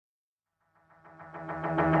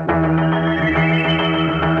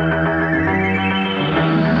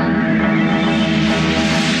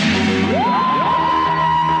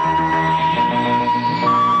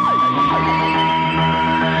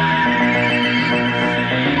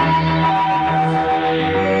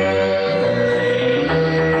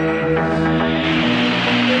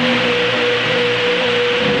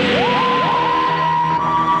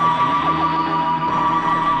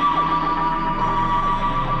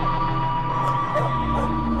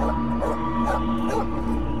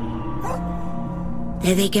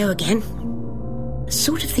There they go again. The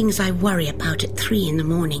sort of things I worry about at 3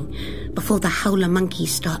 a.m, before the howler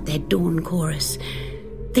monkeys start their dawn chorus.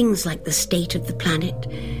 Things like the state of the planet,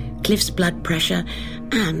 Cliff's blood pressure,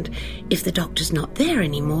 and, if the doctor's not there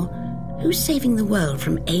anymore, who's saving the world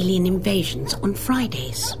from alien invasions on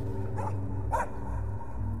Fridays?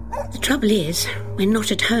 The trouble is, we're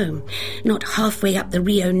not at home, not halfway up the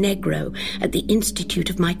Rio Negro at the Institute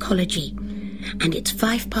of Mycology, and it's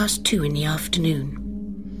 2:05 in the afternoon.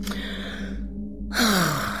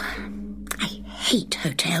 Oh, I hate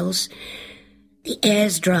hotels. The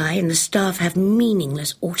air's dry and the staff have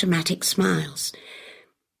meaningless automatic smiles.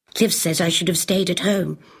 Cliff says I should have stayed at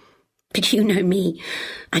home. But you know me,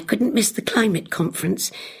 I couldn't miss the climate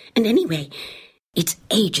conference. And anyway, it's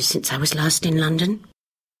ages since I was last in London.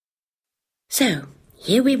 So,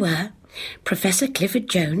 here we were, Professor Clifford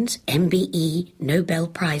Jones, MBE, Nobel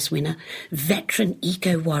Prize winner, veteran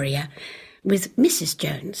eco-warrior, with Mrs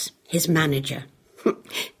Jones, his manager.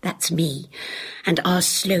 That's me. And our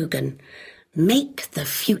slogan, "Make the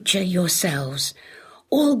future yourselves,"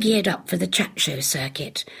 all geared up for the chat show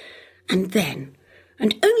circuit. And then,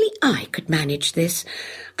 and only I could manage this,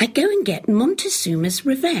 I go and get Montezuma's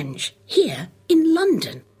Revenge, here in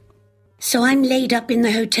London. So I'm laid up in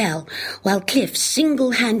the hotel while Cliff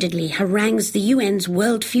single-handedly harangues the UN's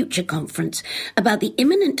World Future Conference about the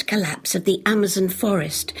imminent collapse of the Amazon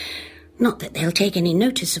forest. Not that they'll take any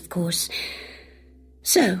notice, of course.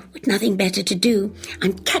 So, with nothing better to do,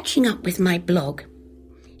 I'm catching up with my blog.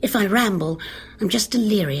 If I ramble, I'm just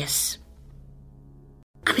delirious.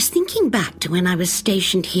 I was thinking back to when I was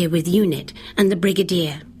stationed here with UNIT and the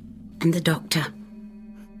Brigadier and the Doctor.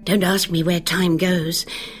 Don't ask me where time goes.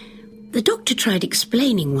 The Doctor tried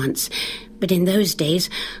explaining once, but in those days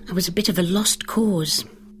I was a bit of a lost cause.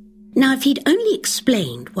 Now, if he'd only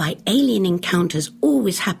explained why alien encounters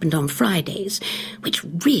always happened on Fridays, which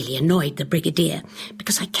really annoyed the Brigadier,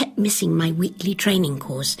 because I kept missing my weekly training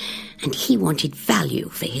course, and he wanted value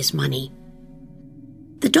for his money.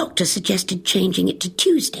 The Doctor suggested changing it to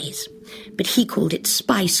Tuesdays, but he called it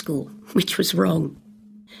Spy School, which was wrong.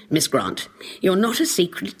 "Miss Grant, you're not a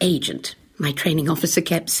secret agent," my training officer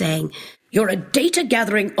kept saying. "You're a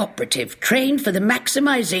data-gathering operative trained for the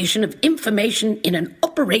maximization of information in an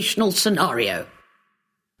operational scenario."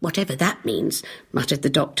 "Whatever that means," muttered the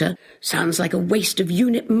Doctor. "Sounds like a waste of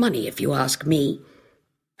unit money, if you ask me."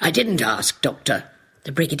 "I didn't ask, Doctor,"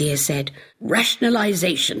 the Brigadier said.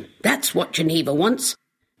 "Rationalization, that's what Geneva wants.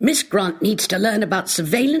 Miss Grant needs to learn about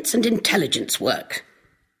surveillance and intelligence work."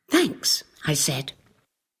 "Thanks," I said.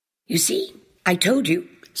 "You see, I told you,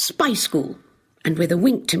 Spy School." And with a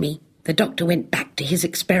wink to me, the Doctor went back to his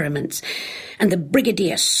experiments, and the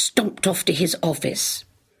Brigadier stomped off to his office.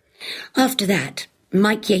 After that,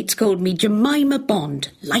 Mike Yates called me Jemima Bond,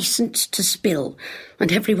 licensed to spill,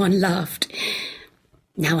 and everyone laughed.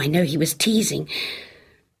 Now I know he was teasing,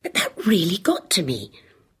 but that really got to me.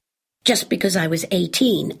 Just because I was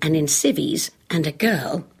 18 and in civvies and a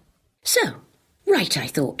girl. So, right, I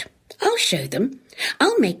thought, I'll show them.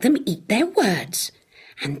 I'll make them eat their words.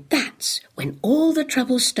 And that's when all the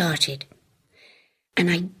trouble started. And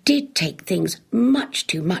I did take things much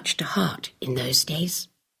too much to heart in those days.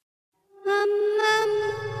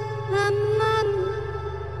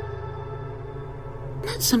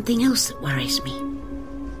 That's something else that worries me.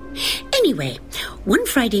 Anyway, one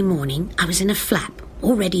Friday morning I was in a flap,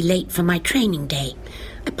 already late for my training day.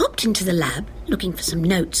 I popped into the lab, looking for some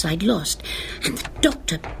notes I'd lost, and the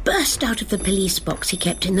Doctor burst out of the police box he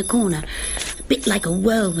kept in the corner, a bit like a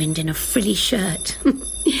whirlwind in a frilly shirt.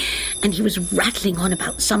 And he was rattling on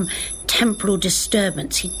about some temporal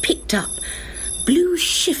disturbance he'd picked up. Blue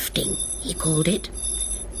shifting, he called it.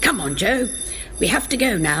 "Come on, Joe. We have to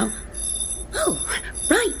go now." "Oh,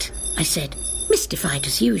 right," I said, mystified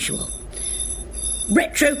as usual.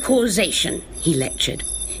 "Retrocausation," he lectured.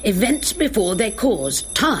 "Events before their cause,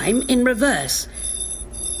 time in reverse."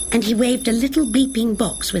 And he waved a little beeping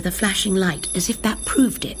box with a flashing light, as if that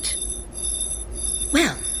proved it.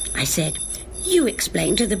 "Well," I said, "you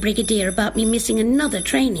explained to the Brigadier about me missing another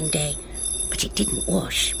training day." But it didn't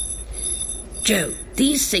wash. "Joe,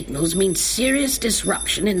 these signals mean serious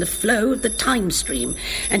disruption in the flow of the time stream,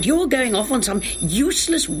 and you're going off on some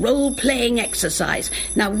useless role-playing exercise.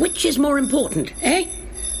 Now, which is more important, eh?"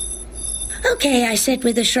 "OK," I said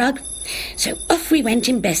with a shrug. So off we went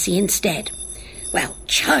in Bessie instead. Well,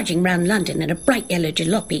 charging round London in a bright yellow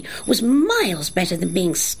jalopy was miles better than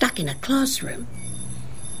being stuck in a classroom.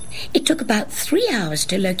 It took about 3 hours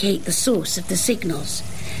to locate the source of the signals.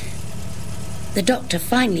 The Doctor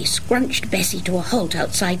finally scrunched Bessie to a halt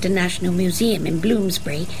outside the National Museum in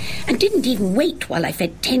Bloomsbury and didn't even wait while I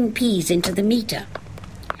fed 10p's into the meter.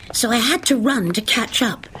 so I had to run to catch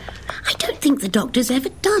up. I don't think the doctor's ever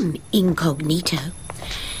done incognito.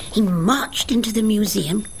 He marched into the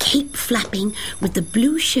museum, cape flapping, with the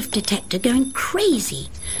blue shift detector going crazy,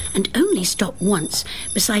 and only stopped once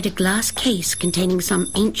beside a glass case containing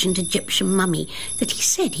some ancient Egyptian mummy that he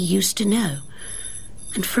said he used to know.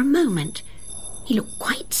 And for a moment, he looked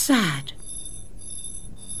quite sad.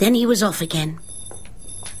 Then he was off again.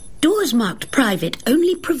 Doors marked private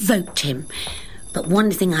only provoked him, but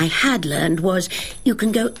one thing I had learned was you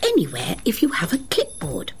can go anywhere if you have a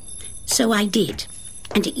clipboard. So I did,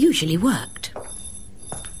 and it usually worked.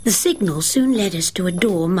 The signal soon led us to a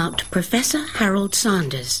door marked Professor Harold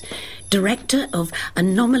Saunders, Director of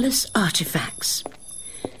Anomalous Artefacts.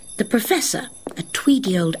 The professor, a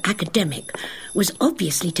tweedy old academic, was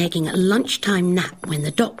obviously taking a lunchtime nap when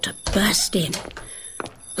the doctor burst in.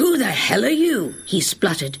 "Who the hell are you?" he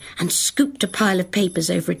spluttered, and scooped a pile of papers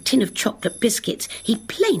over a tin of chocolate biscuits he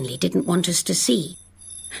plainly didn't want us to see.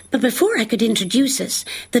 But before I could introduce us,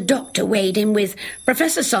 the doctor weighed in with,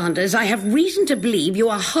 "Professor Saunders, I have reason to believe you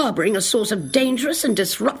are harbouring a source of dangerous and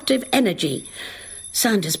disruptive energy."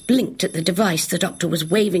 Saunders blinked at the device the doctor was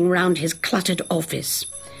waving round his cluttered office.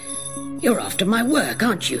 "You're after my work,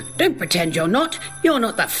 aren't you? Don't pretend you're not. You're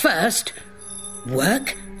not the first."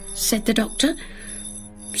 "Work?" said the doctor.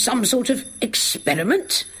 "Some sort of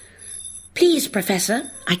experiment?" "Please, Professor,"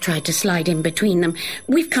 I tried to slide in between them.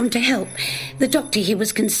 "We've come to help." The doctor here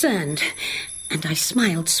was concerned, and I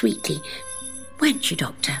smiled sweetly. "Weren't you,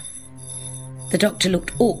 Doctor?" The doctor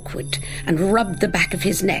looked awkward and rubbed the back of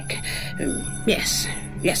his neck.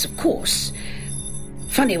 Yes, of course."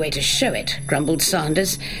 "Funny way to show it," grumbled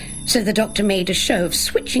Saunders. So the doctor made a show of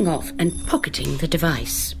switching off and pocketing the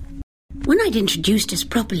device. When I'd introduced us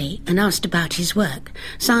properly and asked about his work,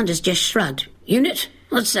 Saunders just shrugged. "Unit?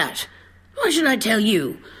 What's that? Why should I tell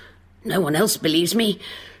you? No one else believes me.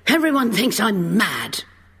 Everyone thinks I'm mad."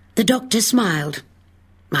 The doctor smiled.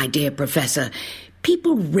 "My dear Professor,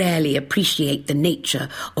 people rarely appreciate the nature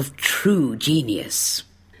of true genius."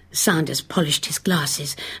 Saunders polished his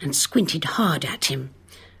glasses and squinted hard at him.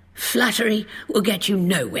 "Flattery will get you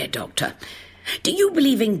nowhere, Doctor. Do you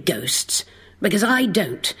believe in ghosts? Because I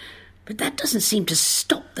don't. But that doesn't seem to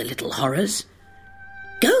stop the little horrors."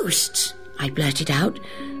 "Ghosts?" I blurted out.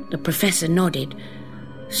 The professor nodded.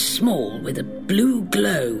 "Small, with a blue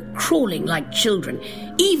glow, crawling like children,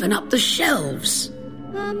 even up the shelves."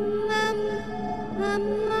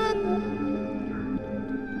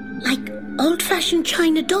 "Like old-fashioned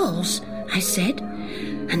china dolls," I said,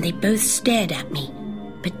 and they both stared at me,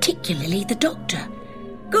 particularly the doctor.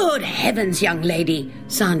 "Good heavens, young lady,"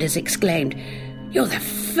 Saunders exclaimed. "You're the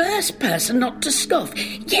first person not to scoff.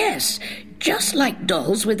 Yes, just like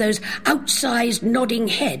dolls with those outsized nodding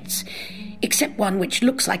heads, except one which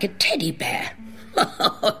looks like a teddy bear."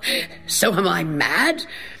 "So am I mad?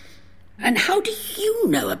 And how do you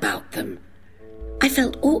know about them?" I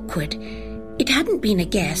felt awkward. It hadn't been a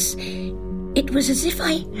guess. It was as if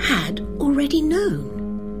I had already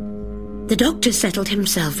known. The doctor settled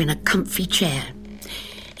himself in a comfy chair.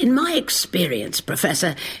 "In my experience,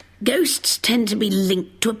 Professor, ghosts tend to be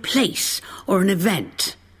linked to a place or an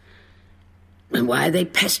event." "And why are they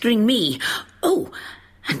pestering me? Oh,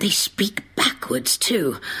 and they speak backwards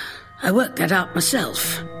too. I worked that out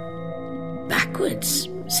myself." "Backwards?"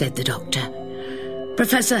 said the doctor.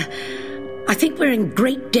 "Professor, I think we're in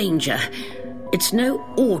great danger. It's no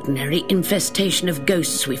ordinary infestation of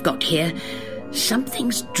ghosts we've got here.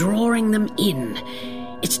 Something's drawing them in.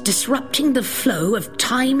 It's disrupting the flow of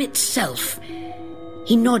time itself."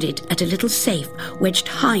 He nodded at a little safe wedged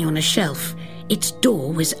high on a shelf. Its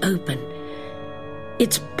door was open.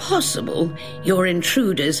 "It's possible your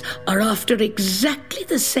intruders are after exactly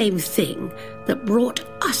the same thing that brought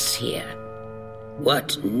us here."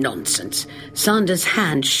 "What nonsense!" Saunders'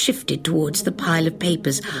 hand shifted towards the pile of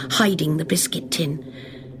papers hiding the biscuit tin.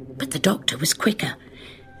 But the doctor was quicker.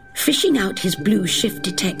 Fishing out his blue shift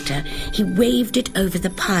detector, he waved it over the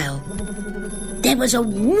pile. There was a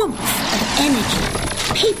whoomph of energy.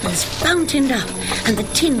 Papers fountained up, and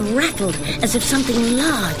the tin rattled as if something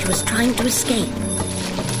large was trying to escape.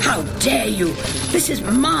 "How dare you! This is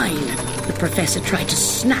mine!" The professor tried to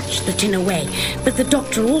snatch the tin away, but the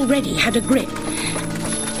doctor already had a grip.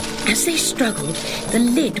 As they struggled, the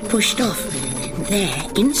lid pushed off. There,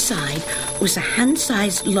 inside, was a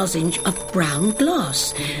hand-sized lozenge of brown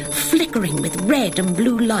glass, flickering with red and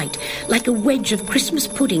blue light, like a wedge of Christmas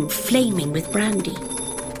pudding flaming with brandy.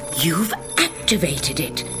 "You've activated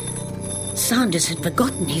it." Saunders had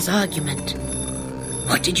forgotten his argument.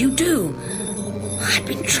 "What did you do?" "I've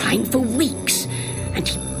been trying for weeks," and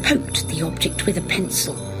he poked the object with a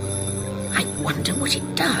pencil. I wonder what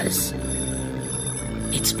it does.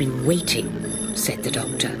 It's been waiting, said the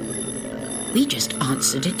doctor. We just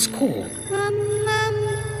answered its call.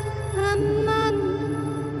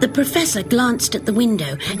 The professor glanced at the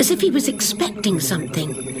window as if he was expecting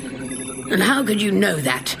something. And how could you know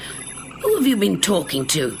that? Who have you been talking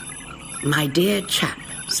to? My dear chap,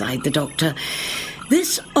 sighed the doctor,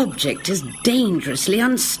 this object is dangerously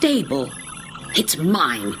unstable. It's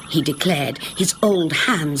mine, he declared, his old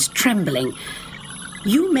hands trembling.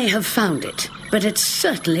 You may have found it, but it's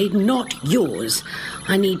certainly not yours.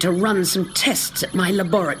 I need to run some tests at my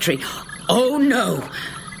laboratory. Oh, no!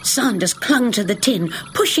 Saunders clung to the tin,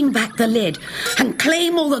 pushing back the lid. And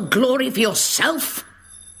claim all the glory for yourself?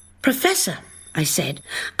 Professor, I said,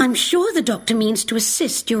 I'm sure the doctor means to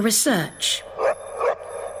assist your research.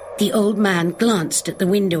 The old man glanced at the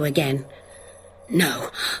window again. No,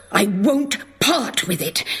 I won't part with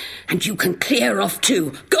it. And you can clear off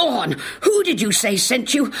too. Go on. Who did you say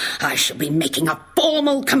sent you? I shall be making a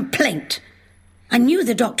formal complaint. I knew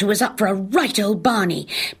the doctor was up for a right old Barney,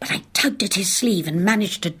 but I tugged at his sleeve and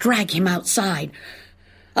managed to drag him outside.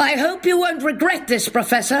 I hope you won't regret this,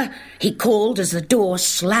 Professor, he called as the door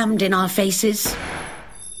slammed in our faces.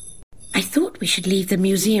 I thought we should leave the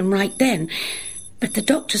museum right then, but the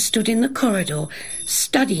doctor stood in the corridor,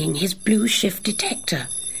 studying his blue shift detector.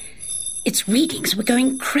 Its readings were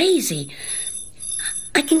going crazy.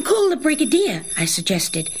 I can call the brigadier, I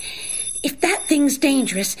suggested. If that thing's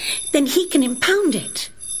dangerous, then he can impound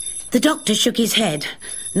it. The doctor shook his head.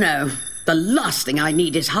 No, the last thing I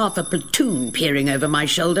need is half a platoon peering over my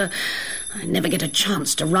shoulder. I never get a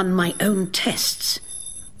chance to run my own tests.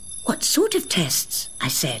 What sort of tests? I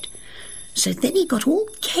said. So then he got all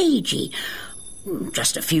cagey.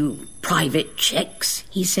 Just a few private checks,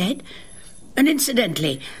 he said. And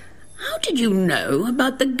incidentally, how did you know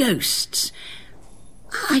about the ghosts?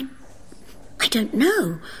 I don't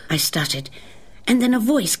know, I stuttered, and then a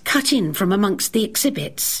voice cut in from amongst the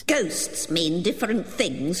exhibits. Ghosts mean different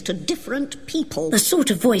things to different people. The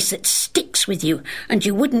sort of voice that sticks with you, and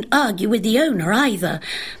you wouldn't argue with the owner either.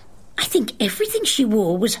 I think everything she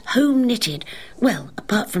wore was home-knitted, well,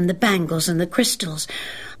 apart from the bangles and the crystals.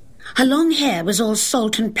 Her long hair was all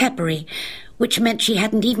salt and peppery, which meant she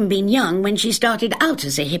hadn't even been young when she started out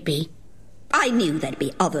as a hippie. I knew there'd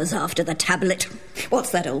be others after the tablet.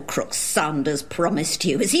 What's that old crook Saunders promised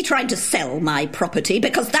you? Is he trying to sell my property?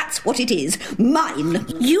 Because that's what it is. Mine.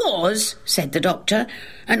 Yours, said the doctor.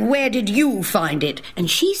 And where did you find it?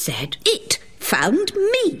 And she said, It found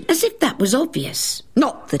me. As if that was obvious.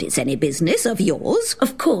 Not that it's any business of yours.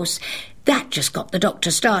 Of course, that just got the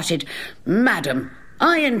doctor started. Madam,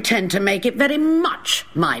 I intend to make it very much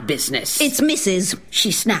my business. It's Mrs.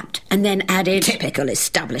 She snapped and then added, Typical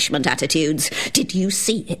establishment attitudes. Did you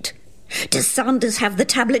see it? Does Saunders have the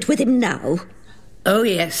tablet with him now? Oh,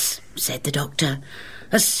 yes, said the doctor.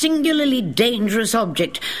 A singularly dangerous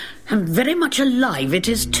object, and very much alive it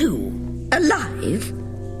is too. Alive?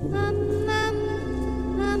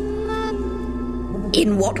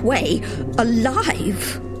 In what way?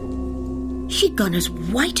 Alive? She'd gone as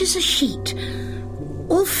white as a sheet.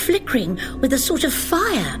 All flickering with a sort of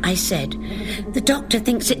fire, I said. The doctor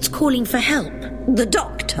thinks it's calling for help. The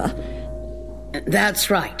doctor? That's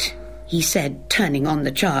right, he said, turning on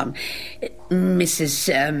the charm. Mrs.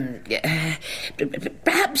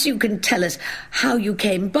 Perhaps you can tell us how you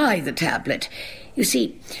came by the tablet. You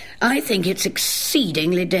see, I think it's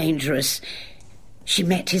exceedingly dangerous. She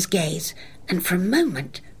met his gaze, and for a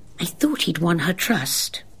moment I thought he'd won her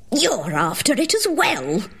trust. You're after it as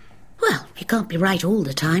well. Well, you can't be right all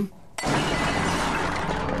the time.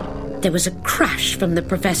 There was a crash from the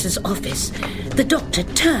professor's office. The doctor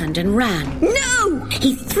turned and ran. No!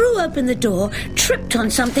 He threw open the door, tripped on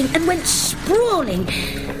something, and went sprawling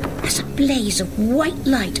as a blaze of white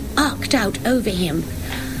light arced out over him.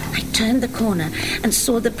 I turned the corner and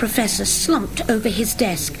saw the professor slumped over his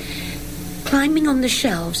desk. Climbing on the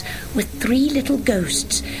shelves were 3 little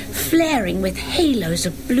ghosts, flaring with halos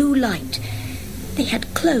of blue light. They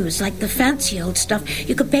had clothes like the fancy old stuff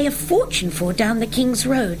you could pay a fortune for down the King's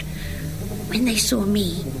Road. When they saw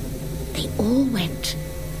me, they all went,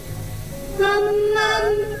 Mum,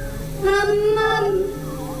 Mum, Mum, Mum.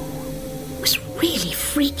 It was really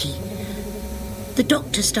freaky. The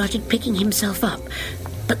doctor started picking himself up,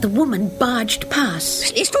 but the woman barged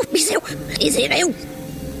past. Is it you?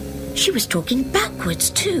 She was talking backwards,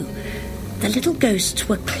 too. The little ghosts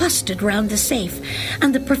were clustered round the safe,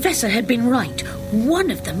 and the professor had been right. One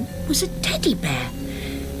of them was a teddy bear.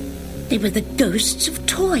 They were the ghosts of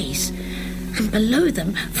toys. And below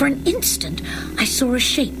them, for an instant, I saw a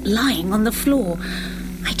shape lying on the floor.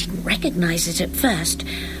 I didn't recognize it at first.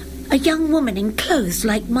 a young woman in clothes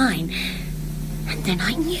like mine. And then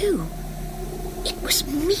I knew. It was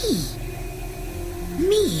me.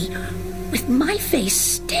 Me, with my face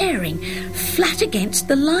staring flat against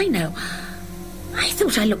the lino. I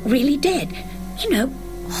thought I looked really dead.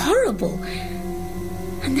 Horrible.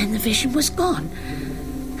 And then the vision was gone,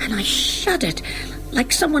 and I shuddered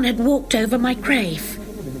like someone had walked over my grave.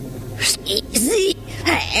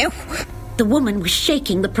 The woman was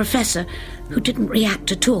shaking the professor, who didn't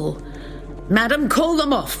react at all. "Madam, call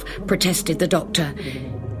them off," protested the doctor.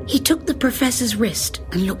 He took the professor's wrist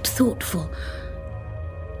and looked thoughtful.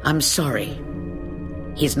 "I'm sorry.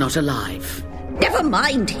 He's not alive." Never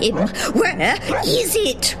mind him. Where is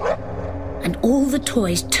it? And all the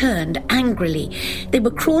toys turned angrily. They were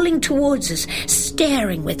crawling towards us,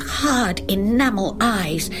 staring with hard enamel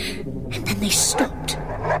eyes. And then they stopped.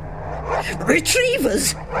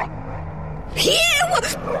 Retrievers! Here!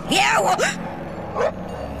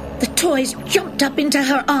 The toys jumped up into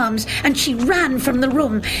her arms and she ran from the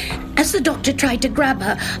room. As the doctor tried to grab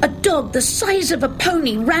her, a dog the size of a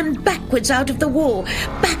pony ran backwards out of the wall,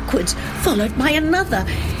 backwards, followed by another.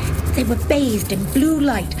 They were bathed in blue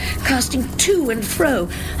light, casting to and fro,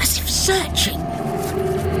 as if searching.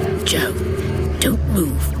 "Joe, don't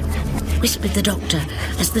move," whispered the doctor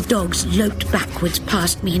as the dogs loped backwards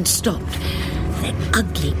past me and stopped. Their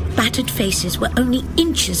ugly, battered faces were only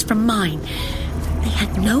inches from mine. They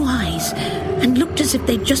had no eyes and looked as if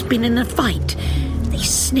they'd just been in a fight. They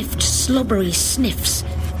sniffed slobbery sniffs.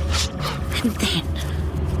 And then,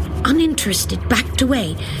 uninterested, backed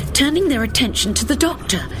away, turning their attention to the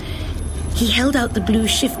doctor. He held out the blue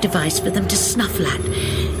shift device for them to snuffle at.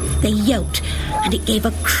 They yelped, and it gave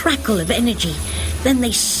a crackle of energy. Then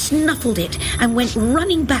they snuffled it and went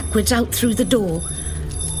running backwards out through the door.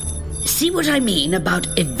 "See what I mean about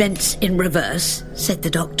events in reverse?" said the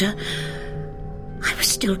doctor. I was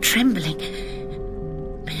still trembling.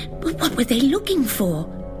 But what were they looking for?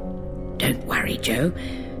 "Don't worry, Joe.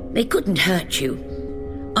 They couldn't hurt you.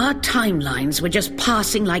 Our timelines were just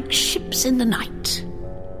passing like ships in the night."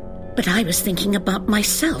 But I was thinking about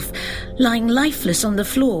myself, lying lifeless on the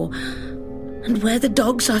floor. And were the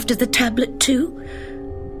dogs after the tablet too?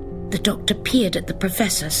 The doctor peered at the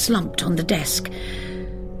professor, slumped on the desk.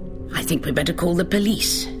 "I think we better call the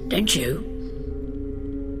police, don't you?"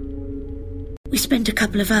 We spent a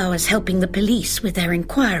couple of hours helping the police with their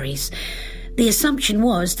inquiries. The assumption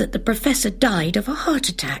was that the professor died of a heart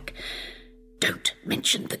attack. "Don't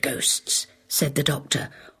mention the ghosts," said the doctor,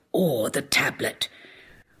 "or the tablet,"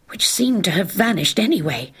 which seemed to have vanished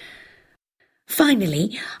anyway.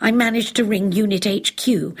 Finally, I managed to ring Unit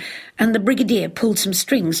HQ, and the brigadier pulled some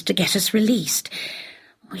strings to get us released.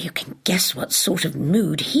 Well, you can guess what sort of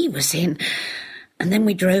mood he was in. And then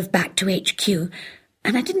we drove back to HQ,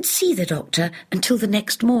 and I didn't see the doctor until the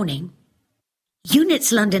next morning.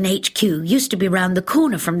 Unit's London HQ used to be round the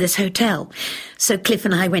corner from this hotel, so Cliff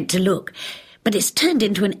and I went to look, but it's turned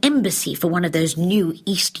into an embassy for one of those new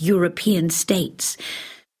East European states.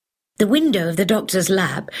 The window of the doctor's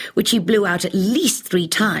lab, which he blew out at least 3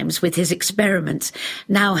 times with his experiments,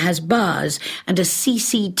 now has bars and a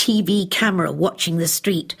CCTV camera watching the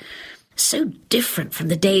street. So different from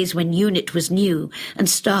the days when Unit was new and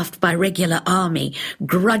staffed by regular army,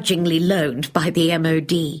 grudgingly loaned by the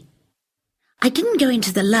MOD. I didn't go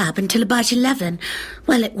into the lab until about 11.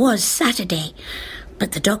 Well, it was Saturday,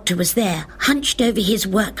 but the doctor was there, hunched over his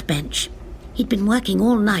workbench. He'd been working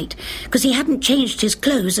all night because he hadn't changed his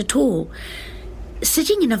clothes at all.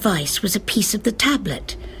 Sitting in a vise was a piece of the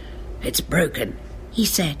tablet. "It's broken," he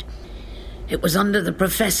said. "It was under the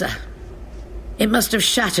professor. It must have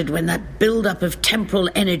shattered when that build-up of temporal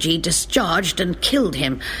energy discharged and killed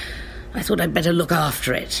him. I thought I'd better look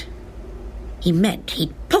after it." He meant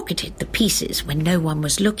he'd pocketed the pieces when no one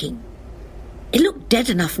was looking. It looked dead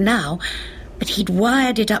enough now, but he'd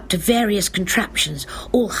wired it up to various contraptions,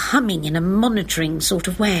 all humming in a monitoring sort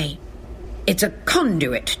of way. "It's a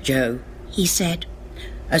conduit, Joe," he said.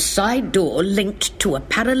 "A side door linked to a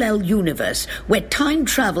parallel universe where time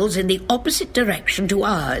travels in the opposite direction to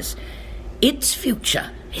ours. Its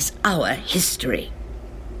future is our history."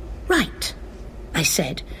 "Right," I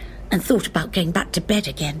said, and thought about going back to bed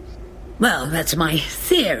again. "Well, that's my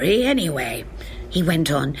theory anyway," he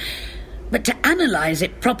went on. "But to analyse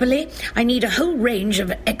it properly, I need a whole range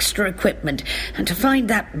of extra equipment, and to find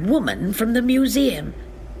that woman from the museum."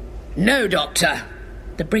 "No, Doctor!"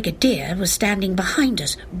 The brigadier was standing behind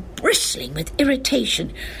us, bristling with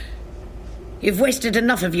irritation. "You've wasted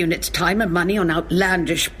enough of Unit's time and money on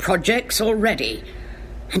outlandish projects already."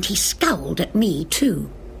 And he scowled at me too.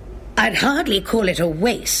 "I'd hardly call it a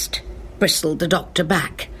waste," bristled the doctor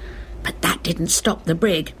back. But that didn't stop the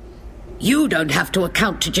brig. You don't have to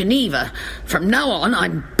account to Geneva. From now on,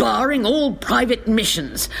 I'm barring all private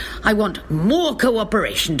missions. I want more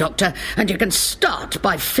cooperation, Doctor, and you can start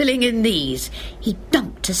by filling in these." He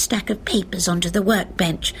dumped a stack of papers onto the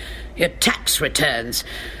workbench. "Your tax returns.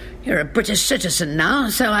 You're a British citizen now,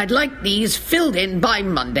 so I'd like these filled in by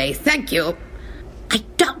Monday. Thank you." I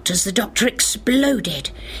ducked as the doctor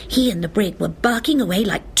exploded. He and the brig were barking away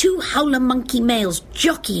like two howler monkey males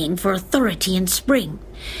jockeying for authority and spring.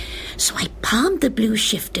 So I palmed the blue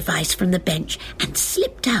shift device from the bench and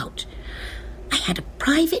slipped out. I had a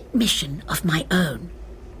private mission of my own.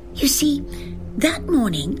 You see, that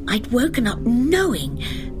morning I'd woken up knowing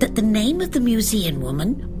that the name of the museum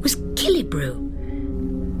woman was Killebrew.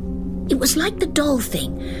 It was like the doll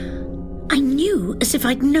thing. I knew as if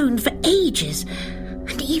I'd known for ages.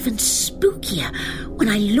 And even spookier, when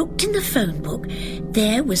I looked in the phone book,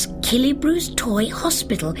 there was Killebrew's Toy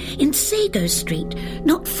Hospital in Sago Street,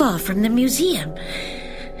 not far from the museum.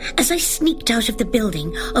 As I sneaked out of the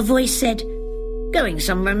building, a voice said, "Going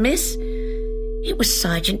somewhere, miss?" It was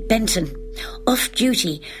Sergeant Benton, off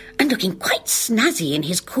duty, and looking quite snazzy in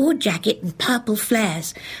his cord jacket and purple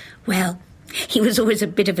flares. Well, he was always a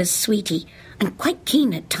bit of a sweetie, and quite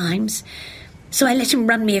keen at times. So I let him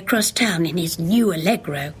run me across town in his new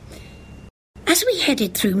Allegro. As we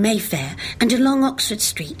headed through Mayfair and along Oxford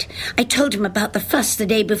Street, I told him about the fuss the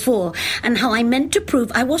day before and how I meant to prove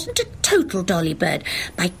I wasn't a total dolly bird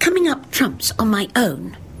by coming up trumps on my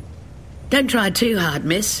own. "Don't try too hard,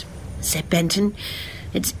 miss," said Benton.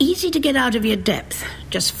 "It's easy to get out of your depth.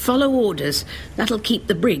 Just follow orders. That'll keep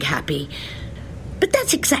the brig happy." But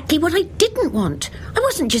that's exactly what I didn't want. I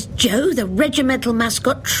wasn't just Joe, the regimental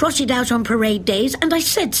mascot trotted out on parade days, and I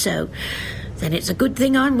said so. "Then it's a good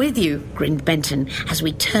thing I'm with you," grinned Benton as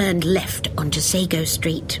we turned left onto Sago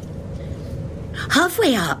Street.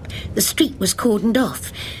 Halfway up, the street was cordoned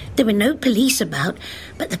off. There were no police about,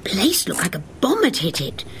 but the place looked like a bomb had hit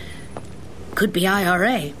it. "Could be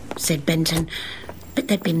IRA, said Benton, but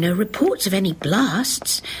there'd been no reports of any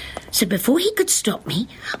blasts. So before he could stop me,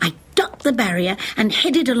 I ducked the barrier and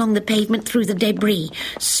headed along the pavement through the debris,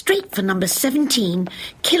 straight for number 17,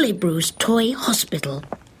 Killebrew's Toy Hospital.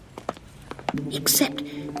 Except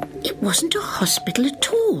it wasn't a hospital at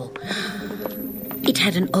all. It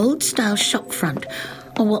had an old-style shop front,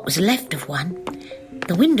 or what was left of one.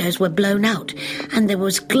 The windows were blown out, and there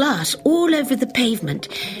was glass all over the pavement,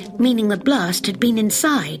 meaning the blast had been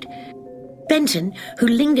inside. Benton, who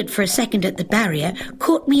lingered for a second at the barrier,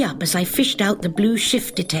 caught me up as I fished out the blue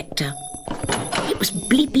shift detector. It was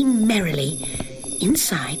bleeping merrily.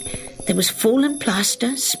 Inside, there was fallen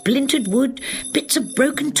plaster, splintered wood, bits of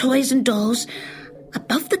broken toys and dolls.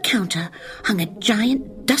 Above the counter hung a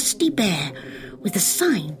giant dusty bear with a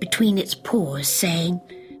sign between its paws saying,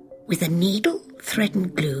 "With a needle, thread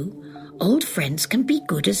and glue, old friends can be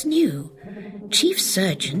good as new. Chief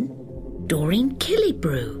Surgeon, Doreen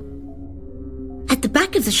Killebrew." At the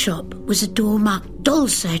back of the shop was a door marked Doll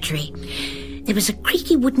Surgery. There was a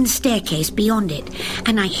creaky wooden staircase beyond it,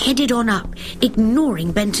 and I headed on up,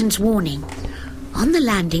 ignoring Benton's warning. On the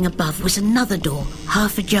landing above was another door,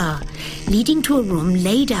 half ajar, leading to a room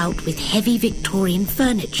laid out with heavy Victorian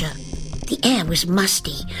furniture. The air was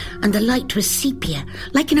musty, and the light was sepia,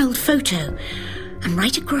 like an old photo. And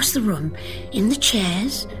right across the room, in the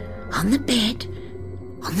chairs, on the bed,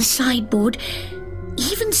 on the sideboard,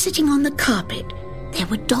 even sitting on the carpet, there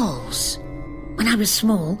were dolls. When I was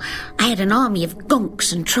small, I had an army of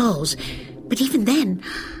gonks and trolls, but even then,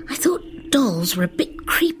 I thought dolls were a bit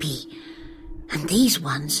creepy. And these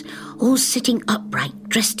ones, all sitting upright,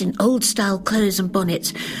 dressed in old-style clothes and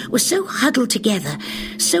bonnets, were so huddled together,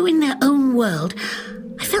 so in their own world,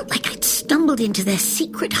 I felt like I'd stumbled into their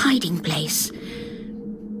secret hiding place.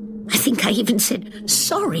 I think I even said,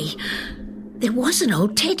 "Sorry." There was an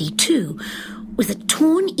old teddy, too, with a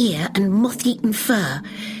torn ear and moth-eaten fur.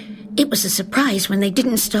 It was a surprise when they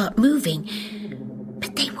didn't start moving.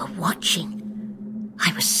 But they were watching.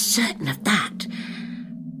 I was certain of that.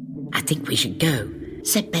 "I think we should go,"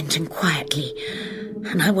 said Benton quietly.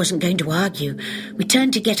 And I wasn't going to argue. We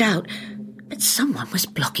turned to get out, but someone was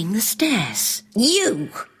blocking the stairs. "You!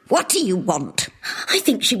 What do you want?" I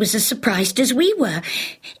think she was as surprised as we were.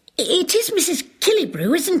 "It is Mrs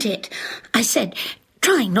Killebrew, isn't it?" I said,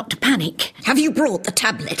 trying not to panic. "Have you brought the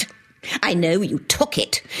tablet? I know you took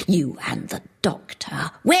it, you and the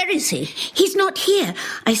doctor. Where is he?" "He's not here,"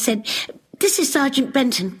 I said. "This is Sergeant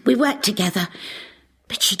Benton. We work together."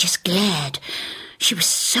 But she just glared. She was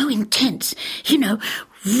so intense,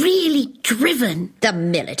 really driven. The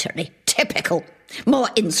military. Typical. More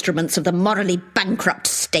instruments of the morally bankrupt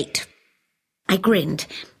state. I grinned.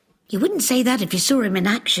 You wouldn't say that if you saw him in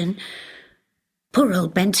action. Poor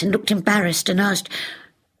old Benton looked embarrassed and asked,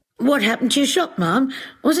 "What happened to your shop, Ma'am?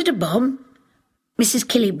 Was it a bomb?" Mrs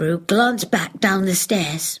Killebrew glanced back down the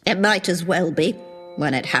stairs. It might as well be,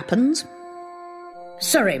 when it happens.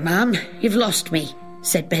 "Sorry, Ma'am, you've lost me,"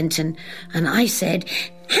 said Benton, and I said,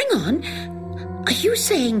 "Hang on, are you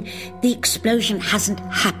saying the explosion hasn't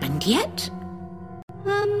happened yet?"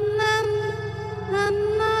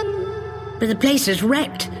 "But the place is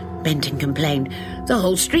wrecked," Benton complained. "The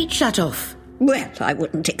whole street shut off." Well, I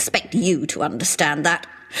wouldn't expect you to understand that.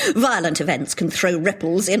 Violent events can throw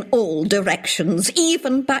ripples in all directions,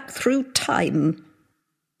 even back through time.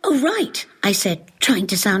 "Oh, right," I said, trying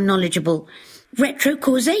to sound knowledgeable.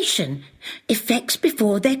 "Retrocausation. Effects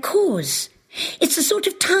before their cause. It's the sort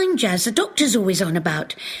of time jazz the doctor's always on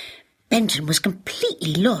about." Benton was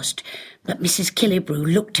completely lost, but Mrs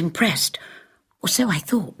Killebrew looked impressed. Or so I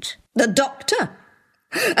thought. The doctor?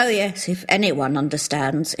 Oh, yes, if anyone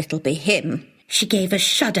understands, it'll be him. She gave a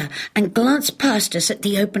shudder and glanced past us at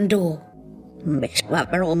the open door.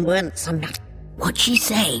 "What's she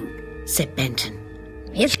saying?" said Benton.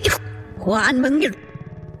 "I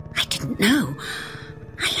didn't know.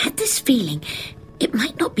 I had this feeling it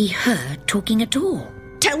might not be her talking at all."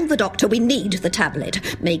 Tell the doctor we need the tablet.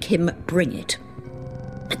 Make him bring it.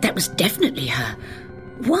 But that was definitely her.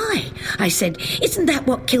 "Why?" I said. "Isn't that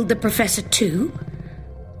what killed the professor too?"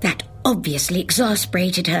 That obviously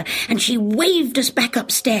exasperated her, and she waved us back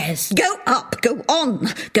upstairs. Go up, go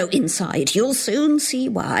on, go inside. You'll soon see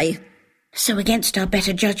why. So against our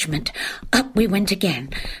better judgment, up we went again,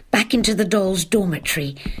 back into the dolls'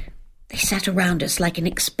 dormitory. They sat around us like an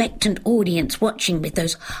expectant audience watching with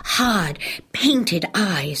those hard, painted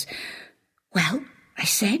eyes. "Well," I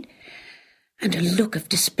said, and a look of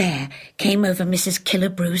despair came over Mrs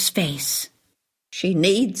Killebrew's face. "She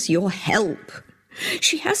needs your help.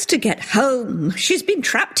 She has to get home. She's been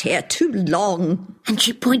trapped here too long." And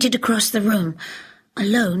she pointed across the room.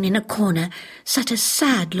 Alone in a corner sat a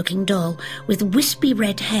sad-looking doll with wispy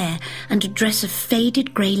red hair and a dress of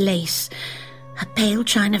faded grey lace. Her pale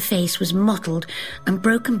china face was mottled and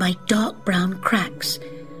broken by dark brown cracks.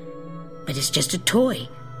 "But it's just a toy,"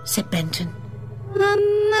 said Benton.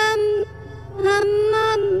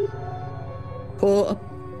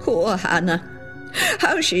 Poor Hannah.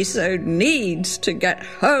 How she so needs to get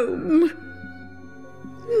home.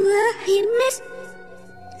 Miss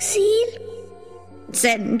Seal?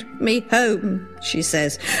 "Send me home," she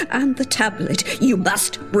says. "And the tablet. You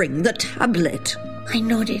must bring the tablet." I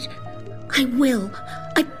nodded. "I will.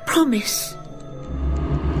 I promise."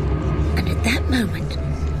 And at that moment,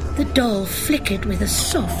 the doll flickered with a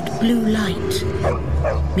soft blue light.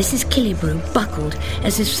 Mrs Killebrew buckled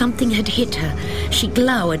as if something had hit her. She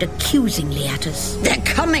glowered accusingly at us. "They're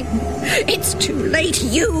coming. It's too late.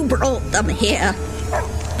 You brought them here."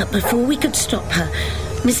 But before we could stop her,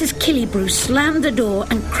 Mrs Killebrew slammed the door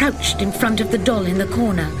and crouched in front of the doll in the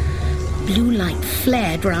corner. Blue light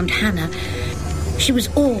flared round Hannah. She was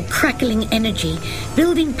all crackling energy,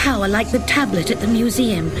 building power like the tablet at the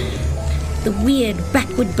museum. The weird,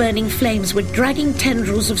 backward-burning flames were dragging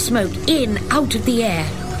tendrils of smoke in, out of the air.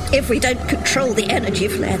 If we don't control the energy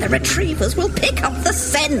flare, the retrievers will pick up the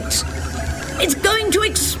scent. "It's going to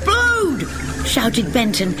explode!" shouted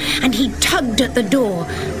Benton, and he tugged at the door,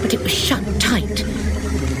 but it was shut tight.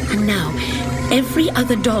 And now, every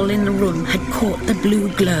other doll in the room had caught the blue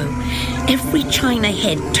glow. Every china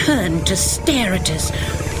head turned to stare at us.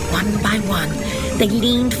 One by one, they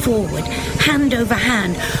leaned forward, hand over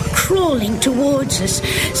hand, crawling towards us.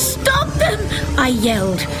 "Stop them!" I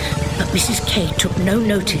yelled. But Mrs K took no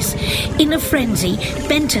notice. In a frenzy,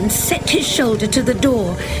 Benton set his shoulder to the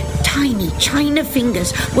door. Tiny china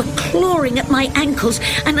fingers were clawing at my ankles,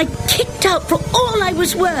 and I kicked out for all I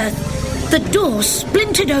was worth. The door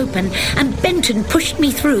splintered open, and Benton pushed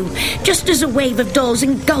me through, just as a wave of dolls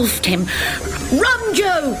engulfed him. "Run,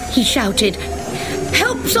 Joe!" he shouted.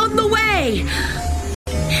 "Help's on the way!"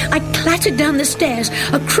 I clattered down the stairs,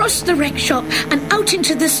 across the wreck shop, and out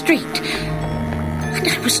into the street. And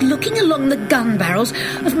I was looking along the gun barrels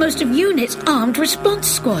of most of UNIT's armed response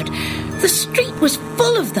squad. The street was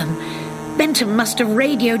full of them. Benton must have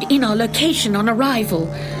radioed in our location on arrival.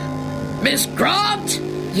 "Miss Grant!"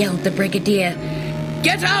 yelled the Brigadier.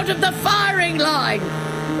 "Get out of the firing line!"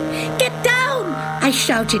 "Get down!" I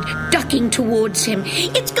shouted, ducking towards him.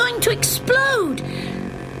 "It's going to explode!"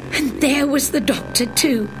 And there was the doctor,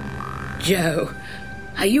 too. "Joe,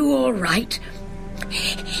 are you all right?"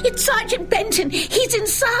 "It's Sergeant Benton. He's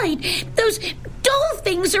inside. Those doll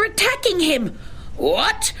things are attacking him."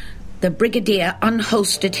 "What?" The Brigadier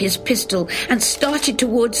unholstered his pistol and started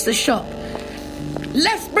towards the shop.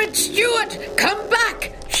 Lethbridge Stewart, come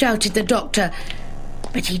back! Shouted the doctor,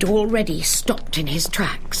 but he'd already stopped in his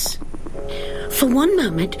tracks. For one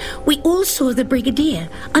moment, we all saw the brigadier,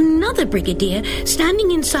 another brigadier,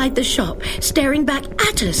 standing inside the shop, staring back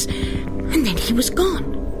at us, and then he was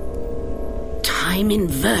gone. Time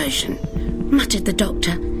inversion, muttered the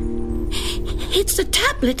doctor. It's the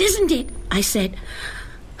tablet, isn't it? I said.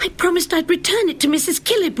 I promised I'd return it to Mrs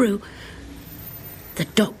Killebrew. The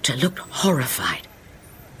doctor looked horrified.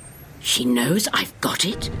 She knows I've got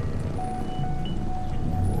it?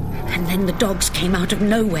 And then the dogs came out of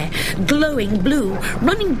nowhere, glowing blue,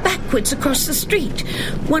 running backwards across the street.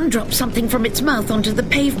 One dropped something from its mouth onto the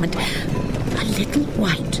pavement. A little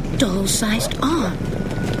white, doll-sized arm.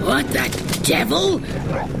 What the devil?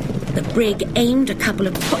 The brig aimed a couple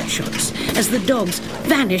of pot shots as the dogs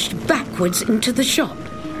vanished backwards into the shop.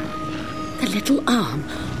 The little arm,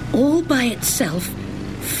 all by itself,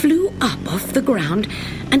 flew up off the ground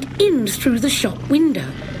and in through the shop window.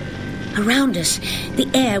 Around us, the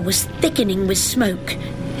air was thickening with smoke.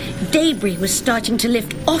 Debris was starting to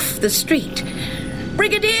lift off the street.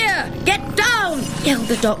 "Brigadier, get down!" yelled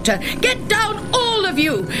the doctor. "Get down, all of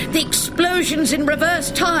you! The explosion's in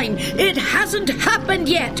reverse time. It hasn't happened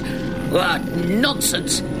yet." "What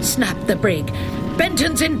nonsense!" snapped the brig.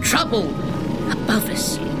 "Benton's in trouble." Above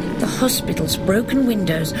us, the hospital's broken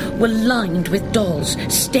windows were lined with dolls,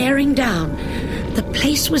 staring down. The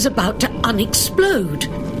place was about to unexplode.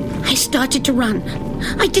 I started to run.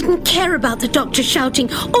 I didn't care about the doctor shouting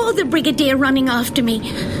or the brigadier running after me.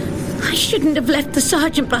 I shouldn't have left the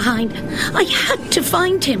sergeant behind. I had to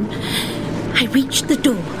find him. I reached the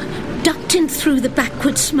door, ducked in through the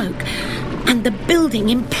backward smoke, and the building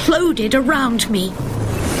imploded around me.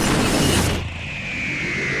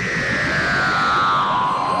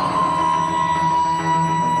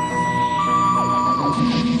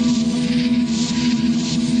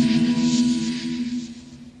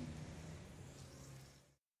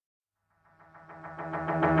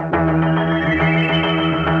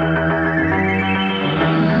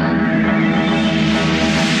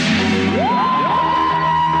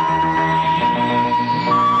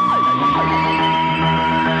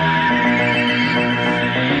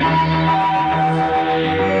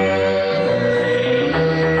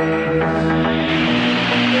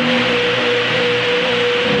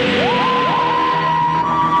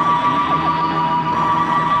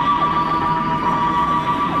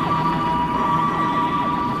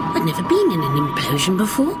 I'd never been in an implosion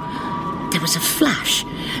before. There was a flash,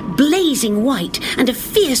 blazing white, and a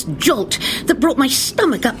fierce jolt that brought my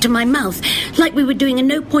stomach up to my mouth, like we were doing a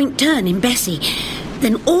no-point turn in Bessie.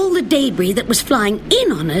 Then all the debris that was flying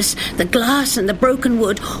in on us, the glass and the broken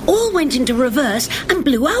wood, all went into reverse and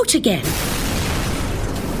blew out again.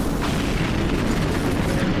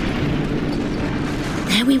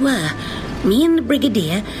 There we were, me and the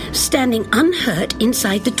brigadier, standing unhurt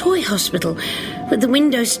inside the toy hospital, with the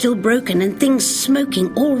windows still broken and things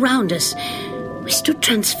smoking all round us. We stood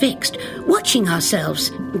transfixed, watching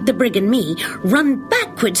ourselves, the brig and me, run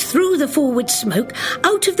backwards through the forward smoke,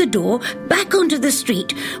 out of the door, back onto the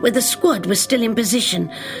street, where the squad was still in position.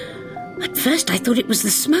 At first I thought it was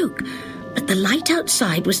the smoke, but the light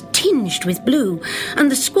outside was tinged with blue,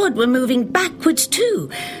 and the squad were moving backwards too.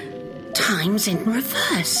 "Time's in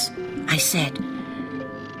reverse," I said.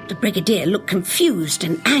 The brigadier looked confused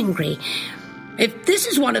and angry. "If this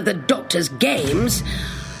is one of the doctor's games..."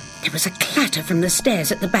 There was a clatter from the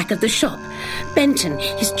stairs at the back of the shop. Benton,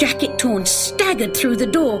 his jacket torn, staggered through the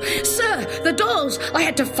door. "Sir, the dolls! I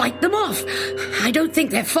had to fight them off. I don't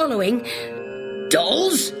think they're following."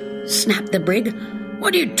 "Dolls?" snapped the brig.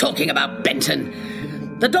 "What are you talking about, Benton?"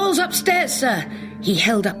 "The dolls upstairs, sir." He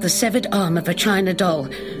held up the severed arm of a china doll.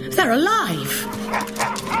 "They're alive."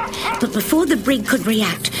 But before the brig could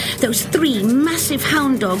react, those three massive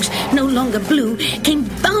hound dogs, no longer blue, came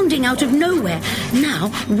bounding out of nowhere.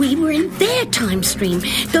 Now we were in their time stream,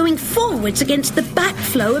 going forwards against the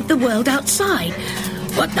backflow of the world outside.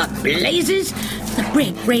 "What the blazes?" The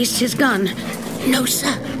brig raised his gun. "No,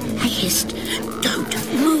 sir," I hissed. "Don't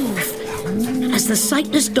move." As the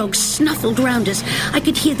sightless dogs snuffled round us, I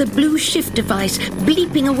could hear the blue shift device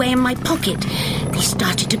bleeping away in my pocket. They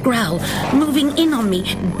started to growl, moving in on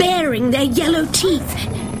me, baring their yellow teeth.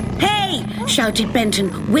 "Hey!" shouted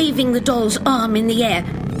Benton, waving the doll's arm in the air.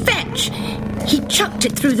 "Fetch!" He chucked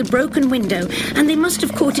it through the broken window, and they must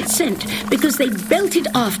have caught its scent, because they belted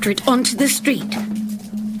after it onto the street.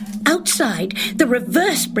 Outside, the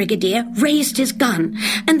reverse brigadier raised his gun,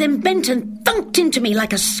 and then Benton thunked into me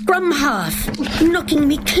like a scrum half, knocking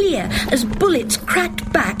me clear as bullets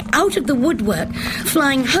cracked back out of the woodwork,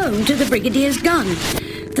 flying home to the brigadier's gun.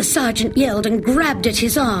 The sergeant yelled and grabbed at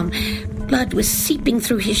his arm. Blood was seeping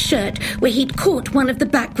through his shirt where he'd caught one of the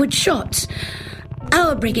backward shots.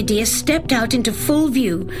 Our brigadier stepped out into full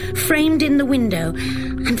view, framed in the window,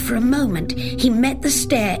 and for a moment he met the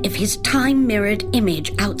stare of his time-mirrored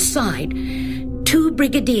image outside. 2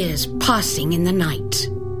 brigadiers passing in the night.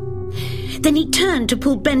 Then he turned to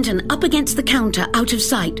pull Benton up against the counter out of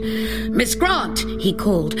sight. "Miss Grant," he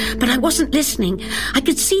called, but I wasn't listening. I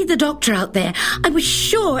could see the doctor out there. I was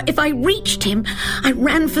sure if I reached him. I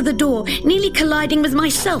ran for the door, nearly colliding with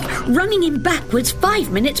myself, running him backwards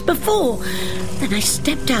 5 minutes before. Then I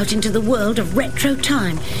stepped out into the world of retro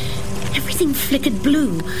time. Everything flickered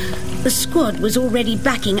blue. The squad was already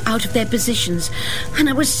backing out of their positions, and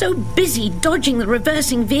I was so busy dodging the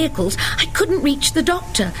reversing vehicles I couldn't reach the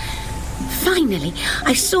doctor. Finally,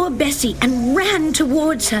 I saw Bessie and ran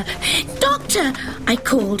towards her. "Doctor!" I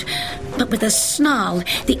called. But with a snarl,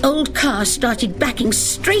 the old car started backing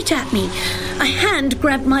straight at me. A hand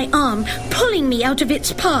grabbed my arm, pulling me out of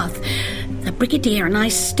its path. The brigadier and I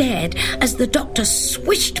stared as the doctor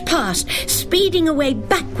swished past, speeding away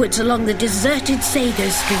backwards along the deserted Sago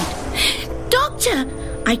Street. "Doctor!"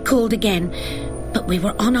 I called again, but we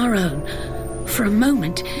were on our own. For a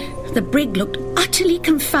moment, the brig looked utterly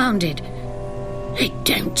confounded. "They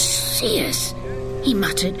don't see us," he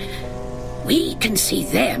muttered. "We can see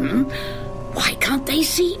them. Why can't they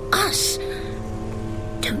see us?"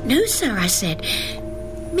 "Don't know, sir," I said.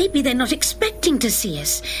 "Maybe they're not expecting to see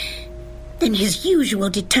us." Then his usual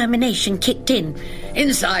determination kicked in.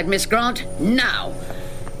 "Inside, Miss Grant, now!"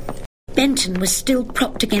 Benton was still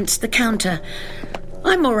propped against the counter.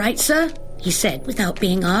 "I'm all right, sir," he said without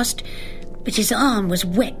being asked, but his arm was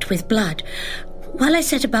wet with blood. While I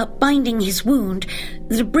set about binding his wound,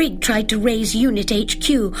 the brig tried to raise Unit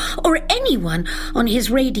HQ or anyone on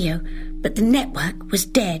his radio, but the network was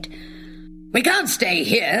dead. "We can't stay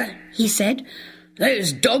here," he said.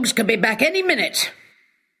 "Those dogs could be back any minute."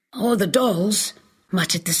 "Or the dolls,"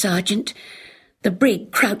 muttered the sergeant. The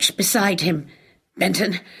brig crouched beside him.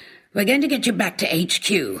 "Benton, we're going to get you back to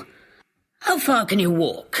HQ. How far can you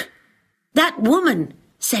walk?" "That woman,"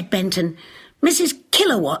 said Benton. "Mrs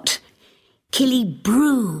Kilowatt."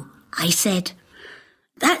 "Killebrew," I said.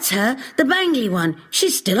 "That's her, the bangly one.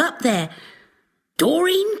 She's still up there."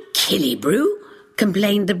 "Doreen Killebrew?"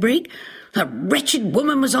 complained the brig. "A wretched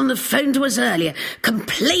woman was on the phone to us earlier,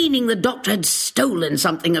 complaining the doctor had stolen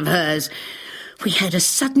something of hers." We heard a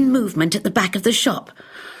sudden movement at the back of the shop.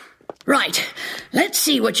 "Right, let's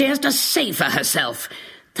see what she has to say for herself."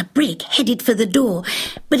 The brig headed for the door,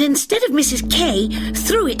 but instead of Mrs K,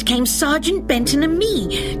 through it came Sergeant Benton and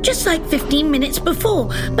me, just like 15 minutes before,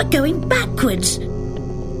 but going backwards.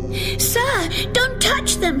 "Sir, don't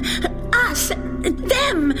touch them! Us!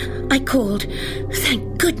 Them!" I called.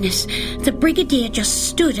 Thank goodness, the brigadier just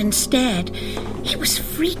stood and stared. It was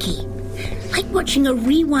freaky, like watching a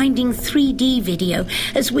rewinding 3D video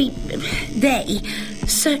as they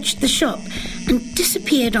searched the shop and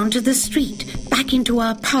disappeared onto the street, back into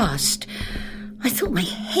our past. I thought my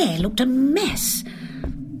hair looked a mess.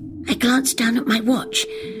 I glanced down at my watch,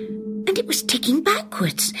 and it was ticking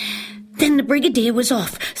backwards. Then the brigadier was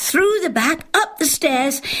off, through the back, up the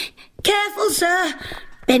stairs. "Careful, sir!"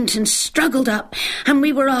 Benton struggled up, and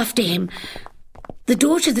we were after him. The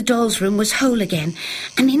door to the doll's room was whole again,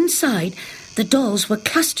 and inside the dolls were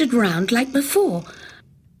clustered round like before.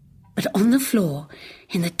 But on the floor,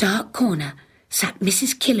 in the dark corner, sat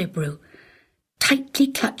Mrs Killebrew, tightly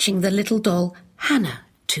clutching the little doll Hannah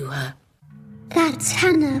to her. "That's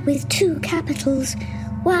Hannah with 2 capitals,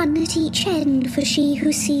 one at each end for she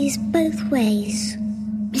who sees both ways."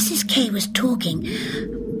 Mrs K was talking,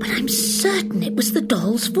 but I'm certain it was the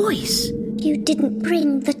doll's voice. "You didn't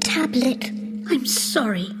bring the tablet." "I'm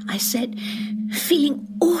sorry," I said, feeling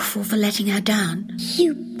awful for letting her down.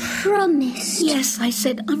 "You promised." "Yes," I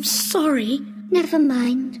said, "I'm sorry." "Never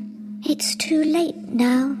mind. It's too late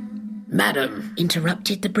now." "Madam,"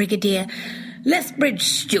 interrupted the brigadier, "Lethbridge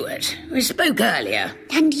Stewart, we spoke earlier."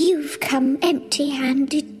 "And you've come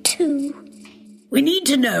empty-handed too." "We need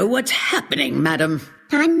to know what's happening, madam."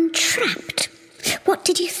 "I'm trapped. What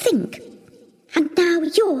did you think? And now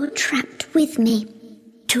you're trapped with me."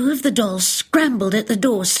 2 of the dolls scrambled at the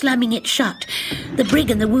door, slamming it shut. The brig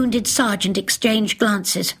and the wounded sergeant exchanged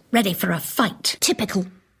glances, ready for a fight. Typical.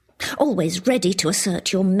 Always ready to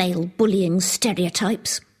assert your male bullying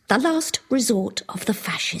stereotypes. The last resort of the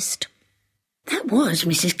fascist. That was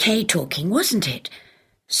Mrs K talking, wasn't it?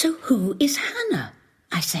 "So who is Hannah?"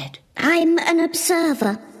 I said. "I'm an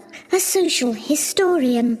observer, a social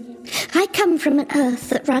historian. I come from an Earth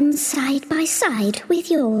that runs side by side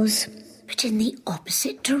with yours." "But in the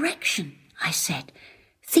opposite direction," I said,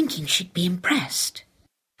 thinking she'd be impressed.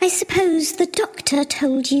 I suppose the doctor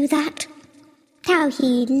told you that. How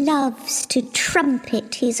he loves to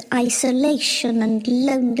trumpet his isolation and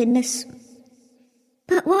loneliness.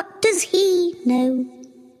 But what does he know?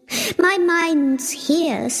 My mind's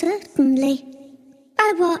here, certainly.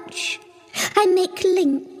 I watch. I make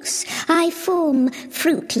links. I form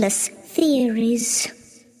fruitless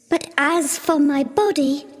theories. But as for my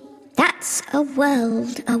body, that's a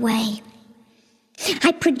world away.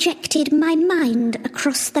 I projected my mind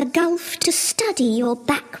across the gulf to study your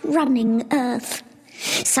back-running earth.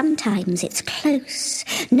 Sometimes it's close,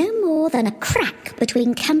 no more than a crack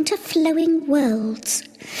between counter-flowing worlds.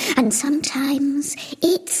 And sometimes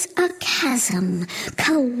it's a chasm,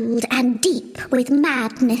 cold and deep with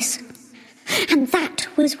madness. And that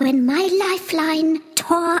was when my lifeline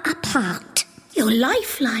tore apart. Your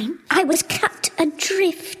lifeline? I was cut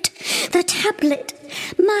adrift. The tablet,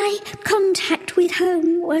 my contact with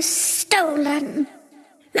home, was stolen.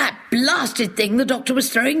 That blasted thing the doctor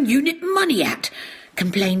was throwing unit money at,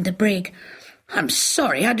 complained the brig. I'm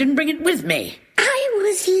sorry I didn't bring it with me. I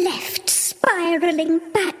was left spiralling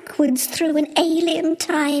backwards through an alien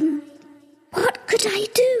time. What could I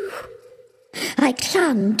do? I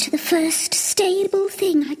clung to the first stable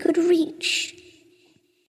thing I could reach.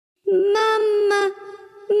 Mama,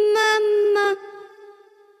 Mama.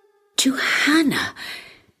 To Hannah.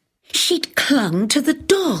 She'd clung to the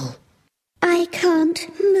doll. I can't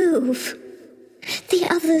move. The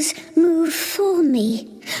others move for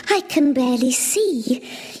me. I can barely see.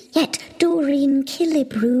 Yet Doreen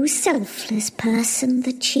Killebrew, selfless person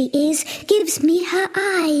that she is, gives me her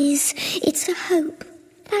eyes. It's a hope.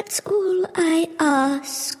 That's all I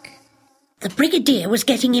ask. The Brigadier was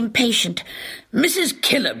getting impatient. Mrs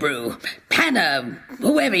Killebrew, Hannah,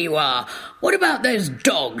 whoever you are, what about those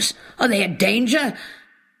dogs? Are they a danger?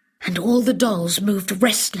 And all the dolls moved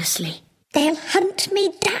restlessly. They'll hunt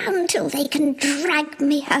me down till they can drag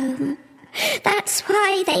me home. That's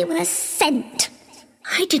why they were sent.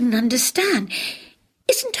 I didn't understand.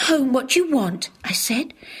 Isn't home what you want? I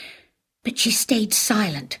said. But she stayed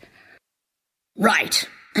silent. Right,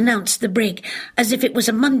 announced the brig, as if it was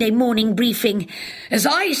a Monday morning briefing. As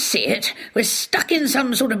I see it, we're stuck in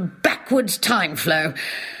some sort of backwards time flow,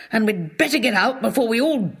 and we'd better get out before we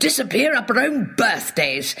all disappear up our own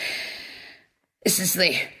birthdays. This is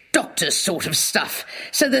the doctor's sort of stuff,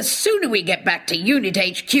 so the sooner we get back to Unit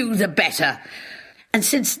HQ, the better. And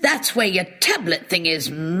since that's where your tablet thing is,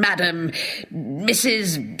 Madam,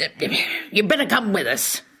 Mrs... you better come with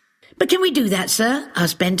us. But can we do that, sir?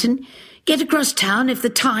 Asked Benton. Get across town if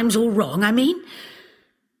the time's all wrong, I mean.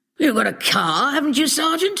 You've got a car, haven't you,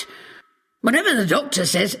 Sergeant? Whatever the doctor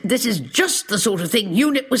says, this is just the sort of thing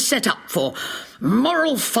Unit was set up for.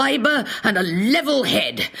 Moral fibre and a level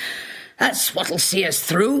head. That's what'll see us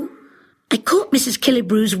through. I caught Mrs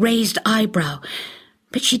Killebrew's raised eyebrow,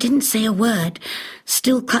 but she didn't say a word.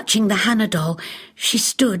 Still clutching the Hannah doll, she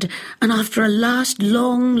stood, and after a last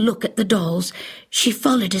long look at the dolls, she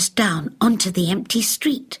followed us down onto the empty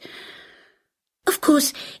street. Of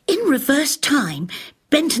course, in reverse time,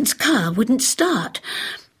 Benton's car wouldn't start.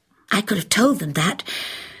 I could have told them that,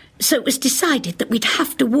 so it was decided that we'd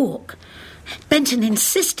have to walk. Benton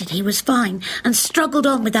insisted he was fine and struggled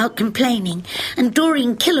on without complaining, and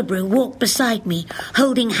Doreen Killebrew walked beside me,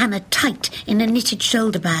 holding Hannah tight in a knitted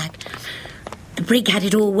shoulder bag. The brig had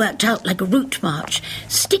it all worked out like a route march.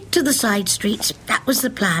 Stick to the side streets, that was the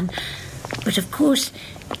plan. But of course,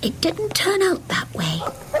 it didn't turn out that way.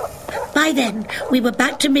 By then, we were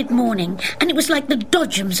back to mid-morning, and it was like the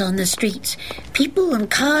dodgems on the streets. People and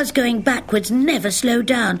cars going backwards never slow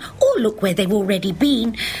down, or look where they've already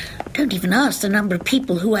been. Don't even ask the number of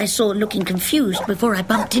people who I saw looking confused before I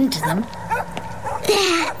bumped into them.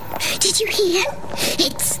 There! Did you hear?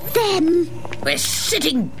 It's them! We're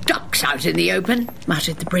sitting ducks out in the open,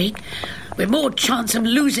 muttered the brig. We've more chance of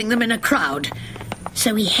losing them in a crowd.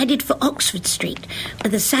 So we headed for Oxford Street,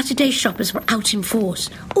 where the Saturday shoppers were out in force,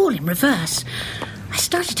 all in reverse. I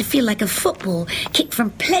started to feel like a football, kicked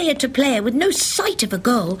from player to player with no sight of a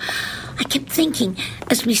goal. I kept thinking,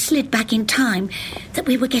 as we slid back in time, that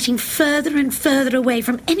we were getting further and further away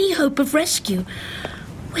from any hope of rescue.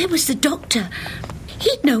 Where was the doctor?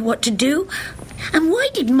 He'd know what to do. And why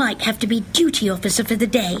did Mike have to be duty officer for the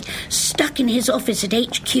day, stuck in his office at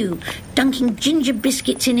HQ, dunking ginger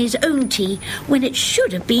biscuits in his own tea when it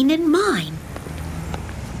should have been in mine?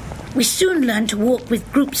 We soon learned to walk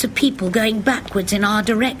with groups of people going backwards in our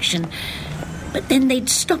direction. But then they'd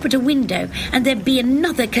stop at a window and there'd be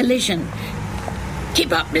another collision.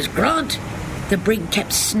 Keep up, Miss Grant, the brig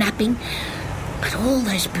kept snapping. But all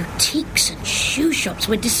those boutiques and shoe shops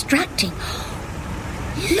were distracting.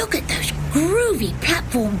 "Look at those groovy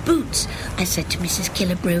platform boots," I said to Mrs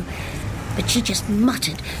Killebrew. But she just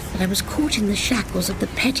muttered that I was caught in the shackles of the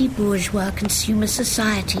petty bourgeois consumer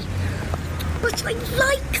society. "But I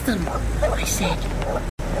like them," I said.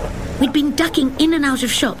 We'd been ducking in and out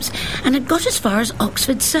of shops and had got as far as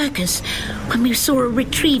Oxford Circus when we saw a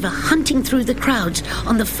retriever hunting through the crowds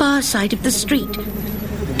on the far side of the street.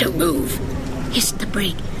 "Don't move," hissed the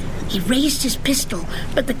brig. He raised his pistol,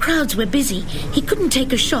 but the crowds were busy. He couldn't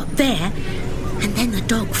take a shot there. And then the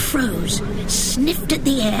dog froze, sniffed at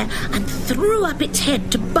the air, and threw up its head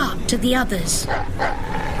to bark to the others.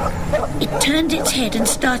 It turned its head and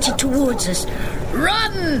started towards us.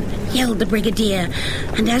 "Run!" yelled the brigadier,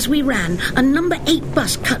 and as we ran, a number 8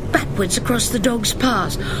 bus cut backwards across the dog's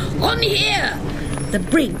path. "On here!" The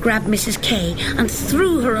brig grabbed Mrs K and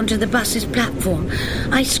threw her onto the bus's platform.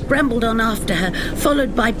 I scrambled on after her,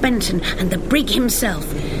 followed by Benton and the brig himself.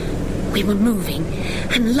 We were moving,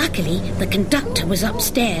 and luckily the conductor was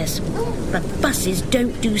upstairs. But buses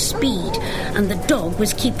don't do speed, and the dog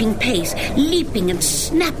was keeping pace, leaping and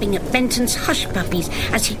snapping at Benton's hush puppies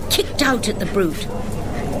as he kicked out at the brute.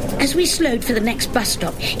 As we slowed for the next bus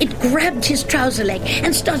stop, it grabbed his trouser leg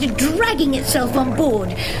and started dragging itself on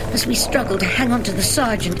board. As we struggled to hang on to the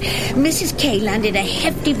sergeant, Mrs K landed a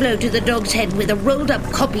hefty blow to the dog's head with a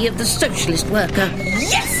rolled-up copy of the Socialist Worker.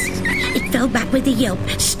 Yes! It fell back with a yelp,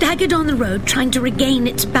 staggered on the road trying to regain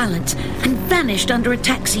its balance, and vanished under a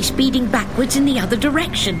taxi speeding backwards in the other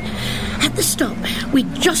direction. At the stop, we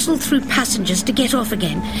jostled through passengers to get off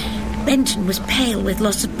again. Benton was pale with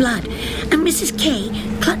loss of blood, and Mrs K,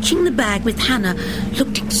 clutching the bag with Hannah,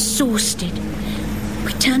 looked exhausted.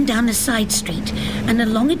 We turned down a side street and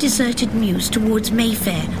along a deserted mews towards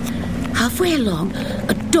Mayfair. Halfway along,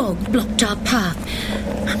 a dog blocked our path,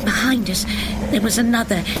 and behind us there was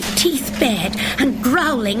another, teeth bared and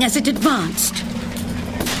growling as it advanced.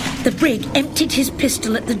 The brig emptied his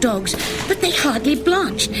pistol at the dogs, but they hardly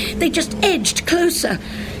blanched. They just edged closer.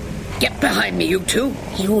 "Get behind me, you two,"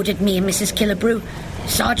 he ordered me and Mrs Killebrew.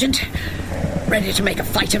 "Sergeant, ready to make a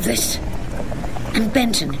fight of this?" And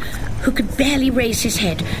Benton, who could barely raise his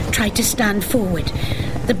head, tried to stand forward.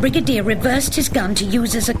 The brigadier reversed his gun to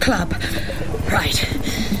use as a club. "Right,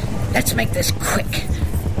 let's make this quick."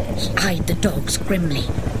 He eyed the dogs grimly,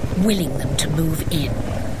 willing them to move in.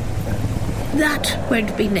 "That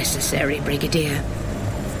won't be necessary, Brigadier."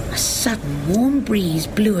 A sudden warm breeze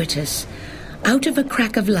blew at us. Out of a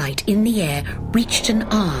crack of light in the air reached an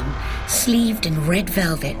arm, sleeved in red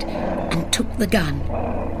velvet, and took the gun.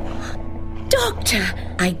 "Doctor!"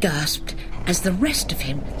 I gasped, as the rest of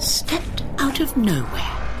him stepped out of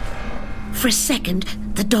nowhere. For a second,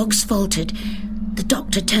 the dogs faltered. The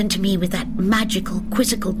doctor turned to me with that magical,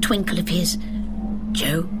 quizzical twinkle of his.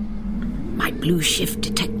 "Joe, my blue shift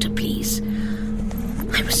detector, please."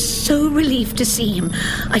 I was so relieved to see him.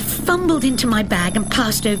 I fumbled into my bag and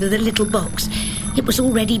passed over the little box. It was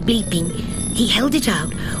already beeping. He held it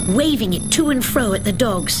out, waving it to and fro at the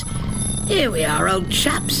dogs. "Here we are, old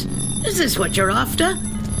chaps. Is this what you're after?"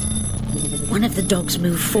 One of the dogs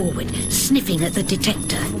moved forward, sniffing at the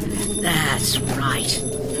detector. "That's right.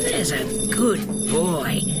 There's a good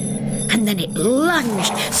boy." And then it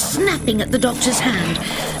lunged, snapping at the doctor's hand.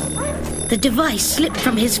 The device slipped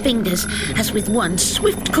from his fingers as with one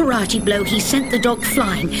swift karate blow he sent the dog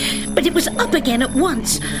flying, but it was up again at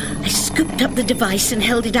once. I scooped up the device and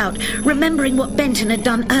held it out, remembering what Benton had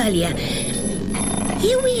done earlier.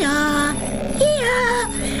 "Here we are, here!"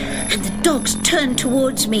 And the dogs turned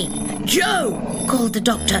towards me. "Joe!" called the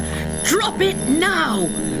doctor. "Drop it now!"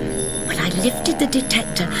 But I lifted the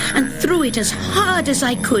detector and threw it as hard as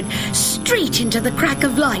I could, straight into the crack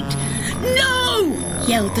of light. "No!"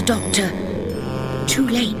 yelled the doctor. Too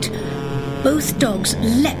late. Both dogs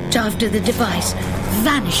leapt after the device,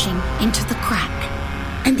 vanishing into the crack,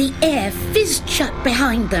 and the air fizzed shut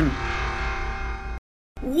behind them.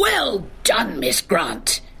 "Well done, Miss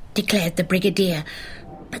Grant," declared the brigadier,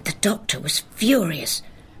 but the doctor was furious.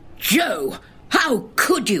 "Joe, how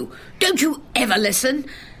could you? Don't you ever listen?"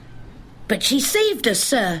 "But she saved us,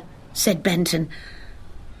 sir," said Benton.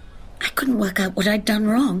 I couldn't work out what I'd done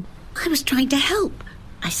wrong. "I was trying to help,"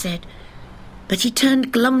 I said. But he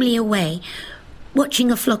turned glumly away, watching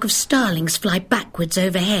a flock of starlings fly backwards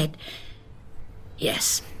overhead.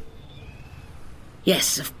 Yes,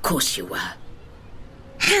 of course you were."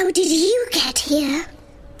 How did you get here?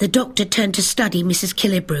 The doctor turned to study Mrs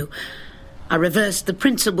Killebrew. "I reversed the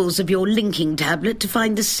principles of your linking tablet to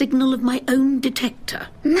find the signal of my own detector."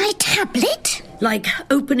 My tablet? "Like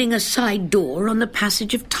opening a side door on the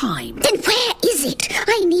passage of time." Then where is it?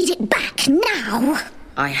 I need it back now.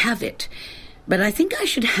 "I have it. but I think I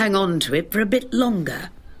should hang on to it for a bit longer."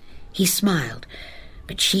 He smiled,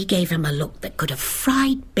 but she gave him a look that could have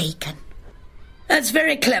fried bacon. "That's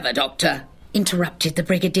very clever, Doctor," interrupted the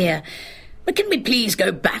Brigadier. "But can we please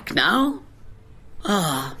go back now?"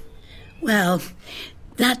 "Ah, well,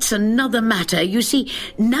 that's another matter. You see,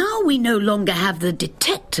 now we no longer have the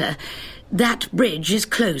detector. That bridge is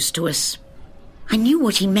closed to us." I knew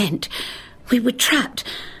what he meant. We were trapped,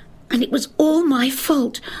 and it was all my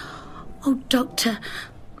fault. "Oh, Doctor,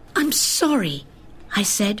 I'm sorry," I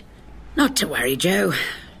said. "Not to worry, Jo.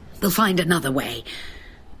 We'll find another way."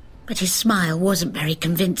 But his smile wasn't very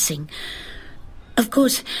convincing. Of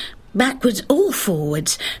course, backwards or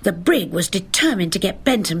forwards, the brig was determined to get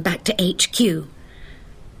Benton back to HQ.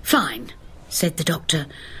 "Fine," said the Doctor.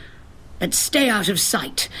 "But stay out of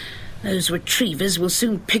sight. Those retrievers will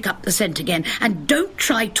soon pick up the scent again. And don't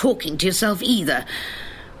try talking to yourself either.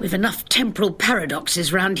 We've enough temporal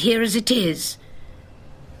paradoxes round here as it is."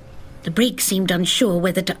 The brig seemed unsure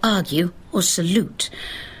whether to argue or salute.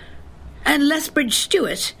 "And Lethbridge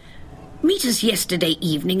Stewart, meet us yesterday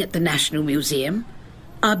evening at the National Museum.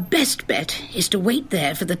 Our best bet is to wait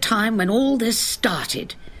there for the time when all this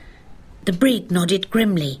started." The brig nodded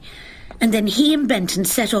grimly, and then he and Benton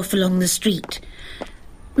set off along the street.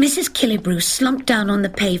 Mrs Killebrew slumped down on the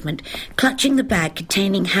pavement, clutching the bag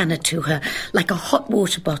containing Hannah to her like a hot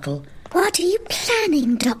water bottle. "What are you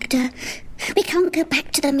planning, Doctor? We can't go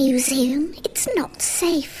back to the museum. It's not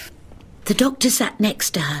safe." The doctor sat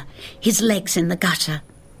next to her, his legs in the gutter.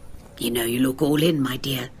 "You know you look all in, my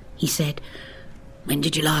dear," he said. "When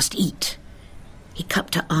did you last eat?" He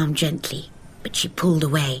cupped her arm gently, but she pulled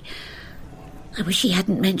away. I wish he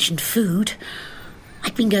hadn't mentioned food.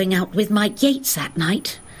 I'd been going out with Mike Yates that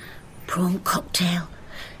night. Prawn cocktail,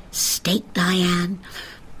 steak Diane,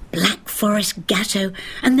 Black Forest Gatto,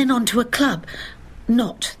 and then on to a club.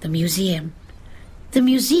 Not the museum. The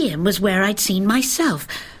museum was where I'd seen myself,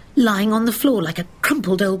 lying on the floor like a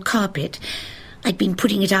crumpled old carpet. I'd been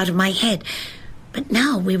putting it out of my head, but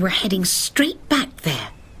now we were heading straight back there.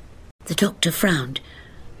 The doctor frowned.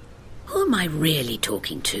 "Who am I really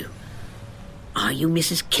talking to? Are you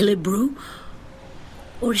Mrs Killebrew?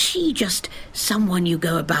 Or is she just someone you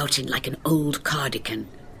go about in like an old cardigan?"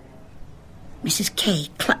 Mrs K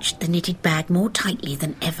clutched the knitted bag more tightly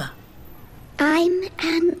than ever. "I'm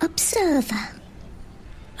an observer."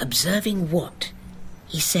 "Observing what?"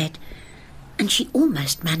 he said, and she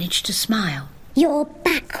almost managed to smile. "Your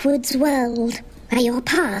backwards world. Your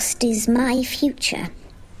past is my future.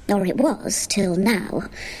 Or it was till now.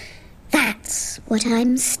 That's what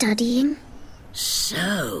I'm studying."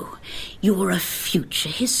 "So, you're a future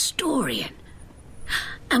historian.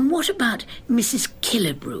 And what about Mrs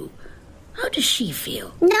Killebrew? How does she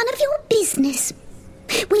feel?" "None of your business.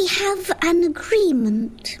 We have an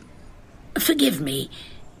agreement." "Forgive me,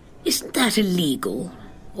 isn't that illegal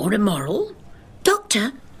or immoral?"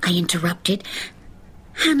 "Doctor," I interrupted,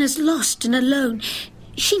 "Hannah's lost and alone.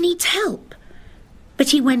 She needs help."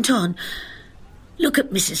 But he went on. "Look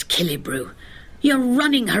at Mrs Killebrew. You're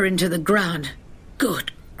running her into the ground.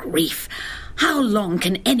 Good grief. How long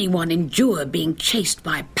can anyone endure being chased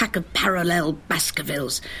by a pack of parallel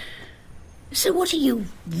Baskervilles? So what are you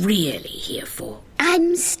really here for?"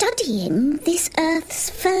 "I'm studying this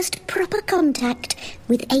Earth's first proper contact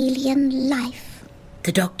with alien life."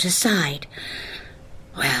 The doctor sighed.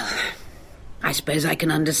 "Well, I suppose I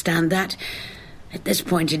can understand that. At this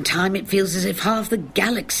point in time, it feels as if half the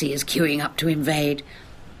galaxy is queuing up to invade."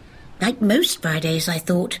 Like most Fridays, I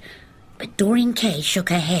thought, but Doreen Kay shook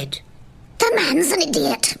her head. "The man's an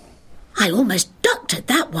idiot." I almost ducked at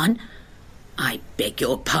that one. "I beg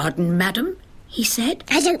your pardon, madam," he said.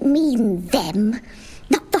 "I don't mean them.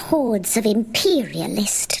 Not the hordes of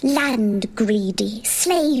imperialist, land-greedy,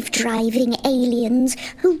 slave-driving aliens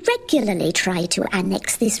who regularly try to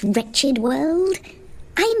annex this wretched world.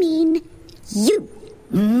 I mean you."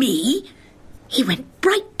 "Me?" He went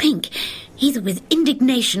bright pink, either with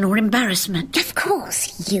indignation or embarrassment. "Of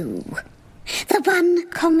course you. The one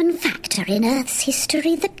common factor in Earth's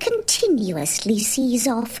history that continuously sees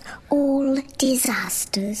off all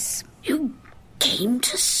disasters." "You came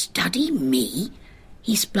to study me?"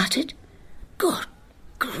 he spluttered. "Good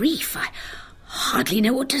grief, I hardly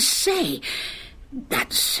know what to say.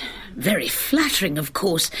 That's very flattering, of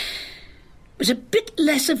course, but a bit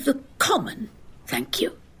less of the common, thank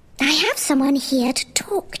you." "I have someone here to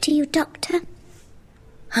talk to you, Doctor."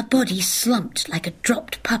 Her body slumped like a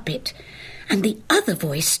dropped puppet, and the other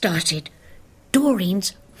voice started,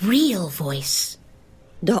 Doreen's real voice.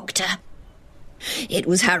 "Doctor, it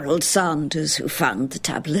was Harold Saunders who found the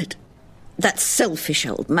tablet. That selfish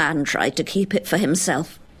old man tried to keep it for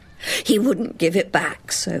himself. He wouldn't give it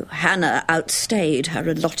back, so Hannah outstayed her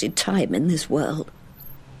allotted time in this world.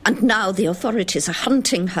 And now the authorities are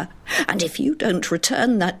hunting her, and if you don't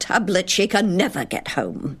return that tablet, she can never get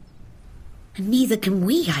home. And neither can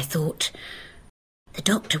we, I thought. The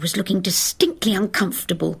doctor was looking distinctly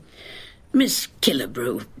uncomfortable. Miss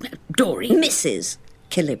Killebrew, Doreen. Mrs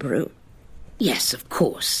Killebrew. Yes, of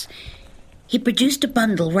course. He produced a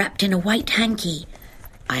bundle wrapped in a white hanky.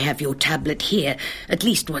 I have your tablet here, at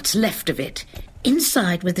least what's left of it.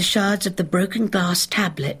 Inside were the shards of the broken glass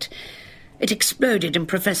tablet. It exploded in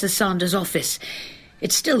Professor Saunders' office.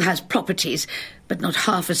 It still has properties, but not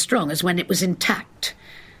half as strong as when it was intact.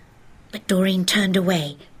 But Doreen turned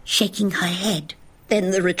away, shaking her head.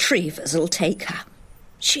 Then the retrievers'll take her.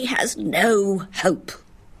 She has no hope.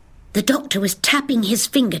 The doctor was tapping his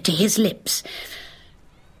finger to his lips.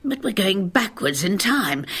 But we're going backwards in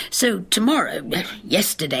time, so tomorrow,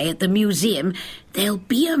 yesterday at the museum, there'll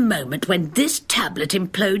be a moment when this tablet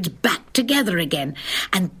implodes back together again,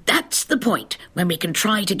 and that's the point when we can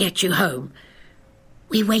try to get you home.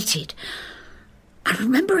 We waited. I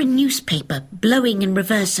remember a newspaper blowing in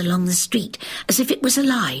reverse along the street, as if it was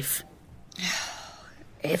alive.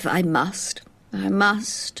 If I must, I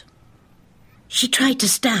must. She tried to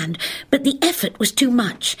stand, but the effort was too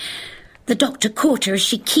much. The doctor caught her as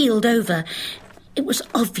she keeled over. It was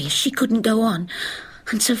obvious she couldn't go on,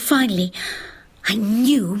 and so finally I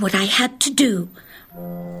knew what I had to do.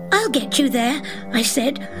 "I'll get you there," I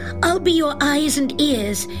said. "I'll be your eyes and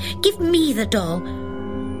ears. Give me the doll."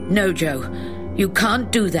 "No, Jo, you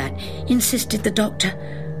can't do that," insisted the doctor.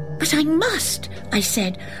 "But I must," I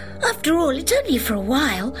said. "After all, it's only for a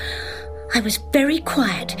while." I was very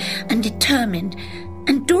quiet and determined,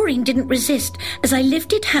 and Doreen didn't resist as I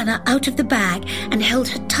lifted Hannah out of the bag and held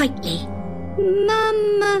her tightly.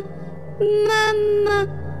 Mama, Mama.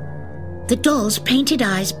 The doll's painted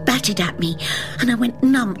eyes batted at me, and I went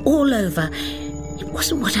numb all over. It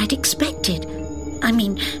wasn't what I'd expected. I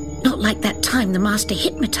mean, not like that time the master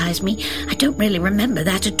hypnotized me. I don't really remember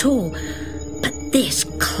that at all. But this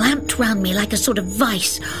clamped round me like a sort of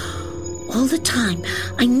vice. All the time,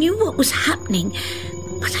 I knew what was happening,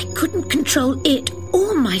 but I couldn't control it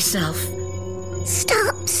or myself.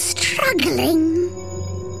 Stop struggling.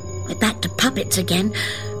 We're back to puppets again.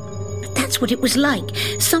 But that's what it was like.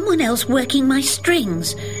 Someone else working my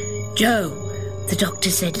strings. "Jo," the doctor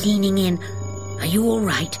said, leaning in, "are you all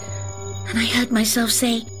right?" And I heard myself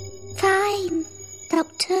say, Fine,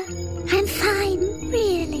 Doctor. I'm fine,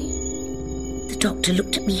 really. The doctor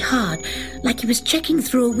looked at me hard, like he was checking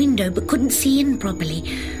through a window but couldn't see in properly,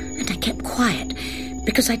 and I kept quiet,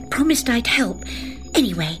 because I'd promised I'd help.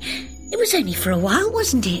 Anyway, it was only for a while,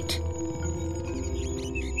 wasn't it?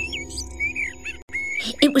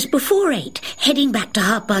 It was before 8, heading back to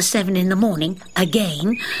 7:30 in the morning,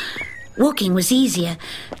 again. Walking was easier.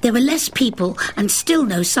 There were less people and still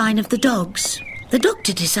no sign of the dogs. The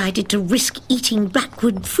doctor decided to risk eating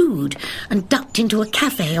backward food and ducked into a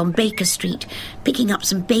cafe on Baker Street, picking up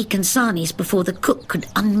some bacon sarnies before the cook could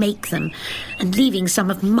unmake them, and leaving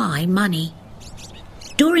some of my money.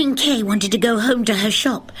 Doreen Kay wanted to go home to her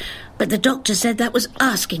shop, but the doctor said that was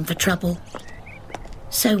asking for trouble.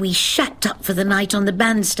 So we shacked up for the night on the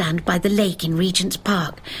bandstand by the lake in Regent's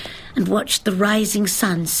Park and watched the rising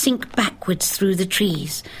sun sink backwards through the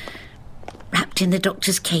trees. Wrapped in the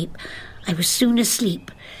doctor's cape, I was soon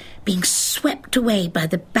asleep, being swept away by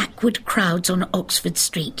the backward crowds on Oxford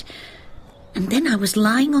Street. And then I was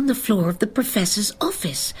lying on the floor of the professor's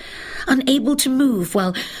office, unable to move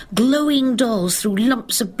while glowing dolls threw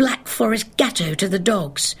lumps of Black Forest gateau to the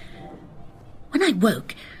dogs. When I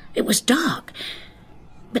woke, it was dark,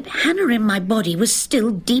 but Hannah in my body was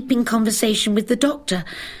still deep in conversation with the doctor.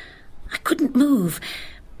 I couldn't move,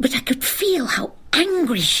 but I could feel how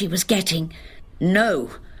angry she was getting.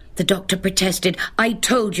 "No," the doctor protested. "I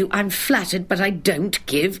told you I'm flattered, but I don't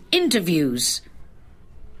give interviews."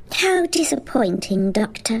 How disappointing,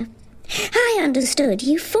 Doctor. I understood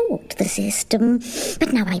you fought the system,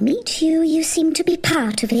 but now I meet you, you seem to be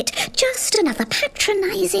part of it. Just another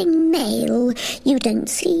patronising male. You don't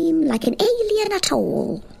seem like an alien at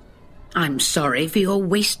all. "I'm sorry for your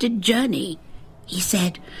wasted journey," he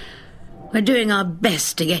said. "We're doing our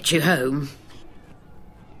best to get you home."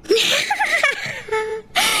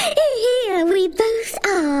 Here we both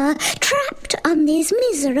are, trapped on this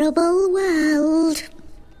miserable world.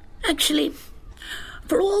 Actually,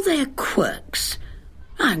 for all their quirks,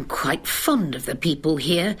 I'm quite fond of the people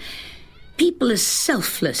here. People as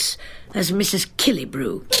selfless as Mrs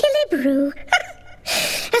Killebrew. Killebrew?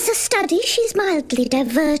 As a study, she's mildly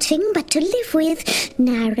diverting, but to live with,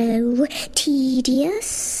 narrow,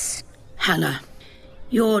 tedious. Hannah,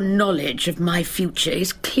 Your knowledge of my future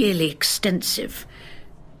is clearly extensive.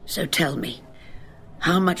 So tell me,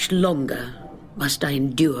 how much longer must I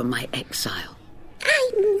endure my exile?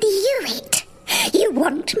 I knew it. You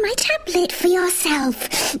want my tablet for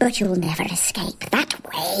yourself, but you'll never escape that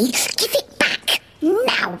way. Give it back,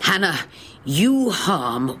 now. Hannah, you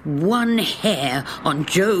harm one hair on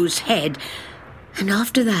Joe's head. And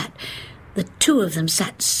after that, the two of them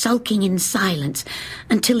sat sulking in silence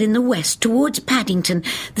until in the west, towards Paddington,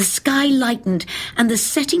 the sky lightened and the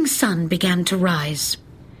setting sun began to rise.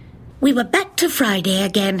 We were back to Friday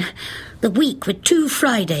again, the week with 2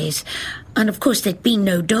 Fridays, and of course there'd been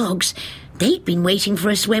no dogs. They'd been waiting for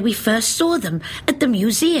us where we first saw them, at the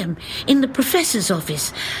museum, in the professor's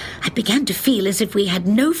office. I began to feel as if we had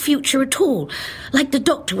no future at all, like the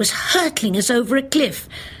doctor was hurtling us over a cliff.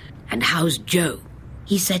 And how's Joe?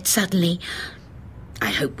 He said suddenly. I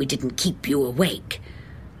hope we didn't keep you awake.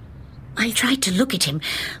 I tried to look at him,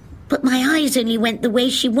 but my eyes only went the way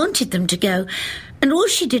she wanted them to go, and all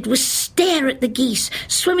she did was stare at the geese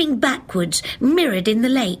swimming backwards, mirrored in the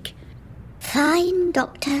lake. Fine,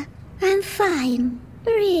 Doctor. I'm fine,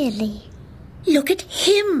 really. Look at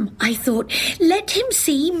him, I thought. Let him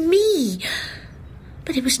see me.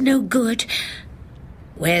 But it was no good.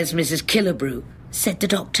 Where's Mrs Killebrew? Said the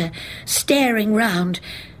doctor, staring round.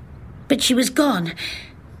 But she was gone.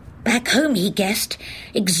 Back home, he guessed.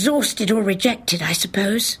 Exhausted or rejected, I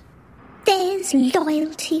suppose. There's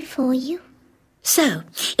loyalty for you. So,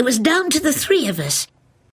 it was down to the 3 of us.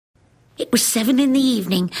 It was 7 in the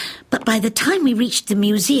evening, but by the time we reached the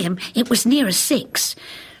museum, it was nearer 6.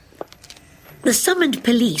 The summoned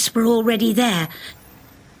police were already there.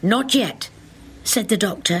 Not yet, said the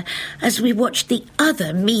doctor, as we watched the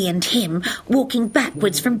other me and him walking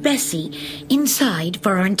backwards from Bessie, inside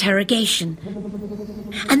for our interrogation.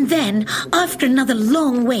 And then, after another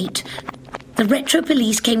long wait, the retro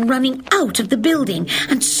police came running out of the building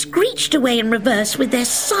and screeched away in reverse with their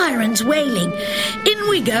sirens wailing. In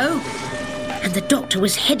we go! And the doctor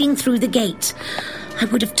was heading through the gates. I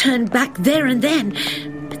would have turned back there and then,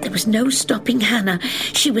 but there was no stopping Hannah.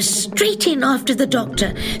 She was straight in after the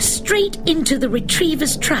doctor, straight into the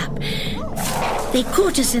retriever's trap. They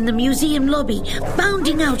caught us in the museum lobby,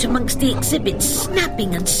 bounding out amongst the exhibits,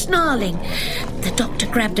 snapping and snarling. The doctor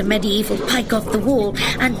grabbed a medieval pike off the wall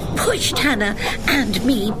and pushed Hannah and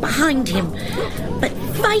me behind him. But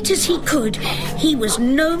fight as he could, he was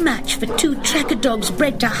no match for 2 tracker dogs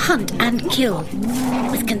bred to hunt and kill.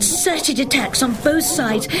 With concerted attacks on both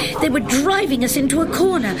sides, they were driving us into a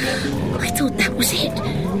corner. I thought that was it.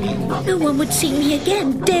 No one would see me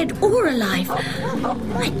again, dead or alive.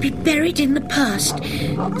 I'd be buried in the past,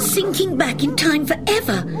 sinking back in time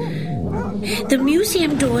forever. The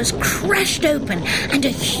museum doors crashed open and a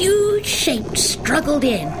huge shape struggled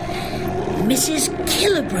in. Mrs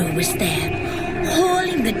Killebrew was there,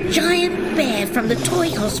 hauling the giant bear from the toy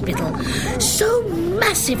hospital. So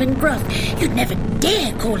massive and gruff, you'd never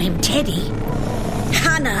dare call him Teddy.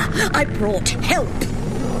 Hannah, I brought help.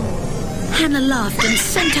 Hannah laughed and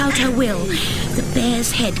sent out her will. The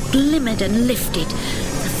bear's head glimmered and lifted.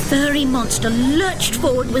 The furry monster lurched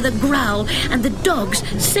forward with a growl, and the dogs,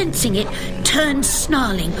 sensing it, turned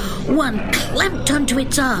snarling. One clamped onto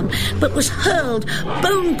its arm, but was hurled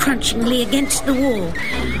bone-crunchingly against the wall.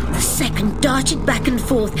 The second darted back and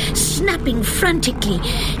forth, snapping frantically.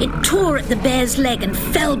 It tore at the bear's leg and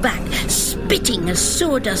fell back, spitting as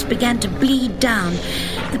sawdust began to bleed down.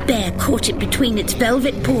 The bear caught it between its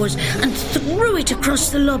velvet paws and threw it across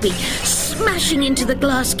the lobby, smashing into the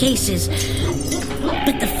glass cases.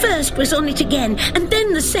 But the first was on it again, and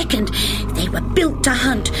then the second. They were built to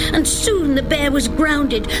hunt, and soon the bear was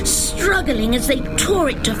grounded, struggling as they tore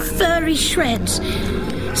it to furry shreds.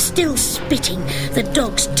 Still spitting, the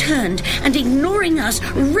dogs turned and, ignoring us,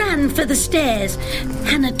 ran for the stairs.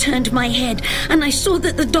 Hannah turned my head, and I saw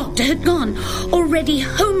that the doctor had gone, already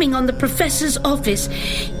homing on the professor's office.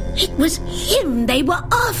 It was him they were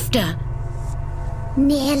after.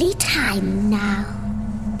 Nearly time now.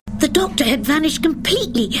 The doctor had vanished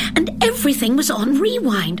completely, and everything was on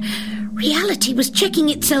rewind. Reality was checking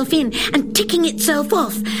itself in and ticking itself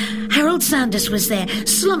off. Harold Saunders was there,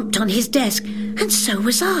 slumped on his desk, and so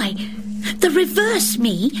was I. The reverse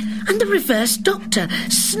me and the reverse doctor,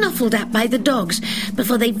 snuffled at by the dogs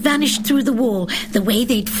before they vanished through the wall the way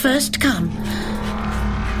they'd first come.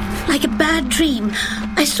 Like a bad dream,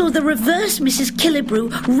 I saw the reverse Mrs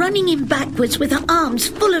Killebrew running in backwards with her arms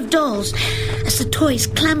full of dolls. As the toys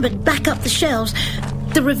clambered back up the shelves,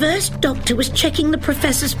 The reverse doctor was checking the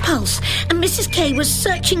professor's pulse, and Mrs. K was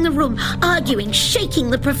searching the room, arguing, shaking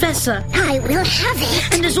the professor. I will have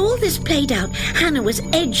it. And as all this played out, Hannah was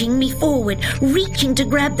edging me forward, reaching to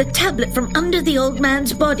grab the tablet from under the old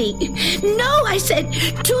man's body. No, I said,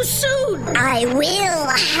 too soon. I will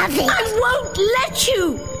have it. I won't let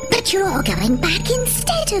you. But you're going back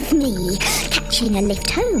instead of me, catching a lift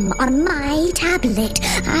home on my tablet.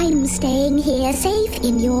 I'm staying here safe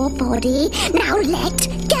in your body. Now let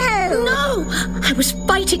go. No! I was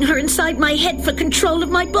fighting her inside my head for control of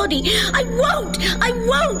my body. I won't! I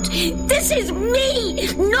won't! This is me,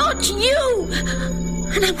 not you!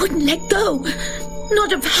 And I wouldn't let go.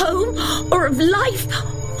 Not of home, or of life,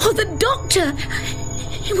 or the doctor.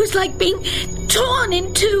 It was like being torn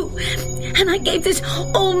in two. And I gave this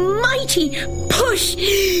almighty push.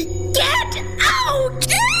 Get out!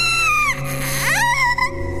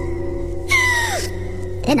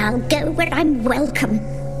 Then I'll go where I'm welcome.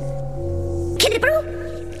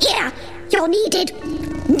 Killebrew, here, you're needed.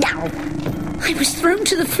 Now. I was thrown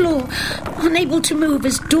to the floor, unable to move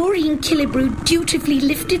as Doreen Killebrew dutifully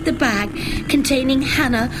lifted the bag containing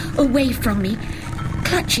Hannah away from me,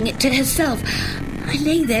 clutching it to herself. I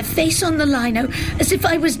lay there, face on the lino, as if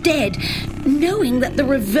I was dead, knowing that the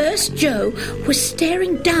reverse Joe was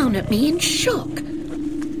staring down at me in shock.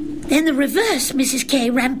 Then the reverse Mrs.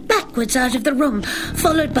 K ran backwards out of the room,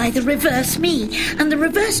 followed by the reverse me, and the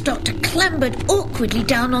reverse doctor clambered awkwardly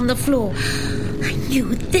down on the floor. I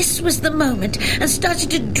knew this was the moment and started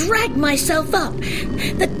to drag myself up.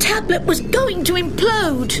 The tablet was going to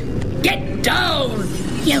implode. Get down!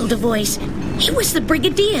 Yelled a voice. It was the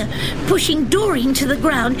Brigadier, pushing Doreen to the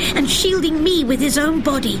ground and shielding me with his own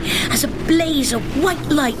body as a blaze of white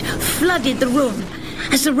light flooded the room.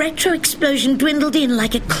 As the retro explosion dwindled in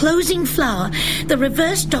like a closing flower, the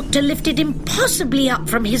reverse doctor lifted impossibly up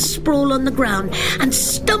from his sprawl on the ground and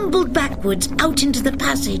stumbled backwards out into the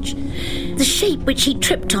passage. The shape which he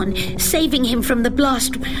tripped on, saving him from the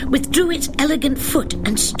blast, withdrew its elegant foot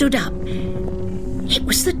and stood up. It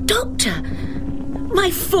was the doctor. My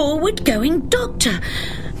forward-going doctor.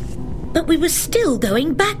 But we were still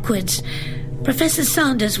going backwards. Professor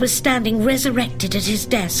Saunders was standing resurrected at his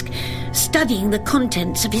desk, studying the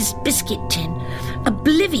contents of his biscuit tin,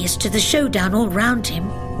 oblivious to the showdown all round him.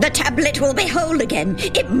 The tablet will be whole again.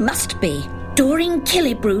 It must be. Doreen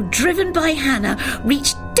Killebrew, driven by Hannah,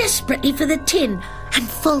 reached desperately for the tin and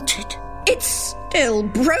faltered. It's still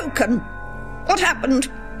broken. What happened?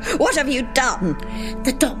 What have you done?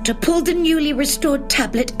 The doctor pulled the newly restored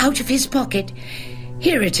tablet out of his pocket.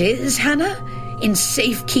 Here it is, Hannah, in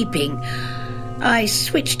safekeeping. I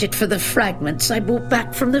switched it for the fragments I brought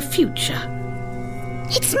back from the future.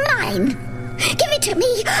 It's mine. Give it to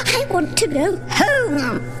me. I want to go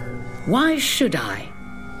home. Why should I?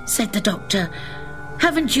 Said the doctor.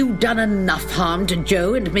 Haven't you done enough harm to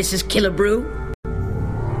Joe and Mrs. Killebrew?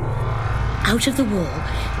 Out of the wall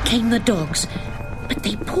came the dogs, but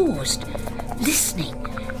they paused, listening,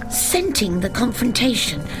 scenting the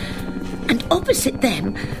confrontation. And opposite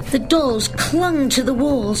them, the dolls clung to the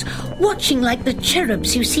walls, watching like the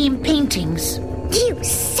cherubs you see in paintings. You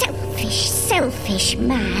selfish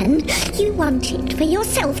man. You want it for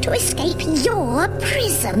yourself to escape your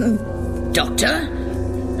prison. Doctor,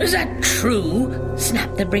 is that true?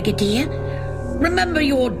 Snapped the Brigadier. Remember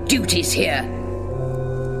your duties here.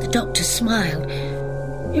 The doctor smiled.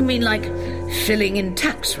 You mean like filling in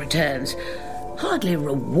tax returns? Hardly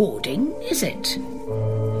rewarding, is it?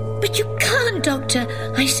 But you can't, Doctor,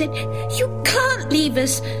 I said. You can't leave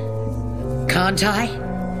us. Can't I?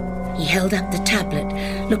 He held up the tablet,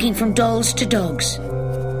 looking from dolls to dogs.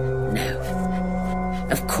 No,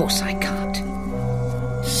 of course I can't.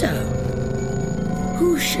 So,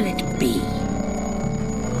 who shall it be?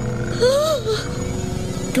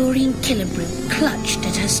 Doreen Killebrew clutched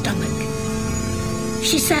at her stomach.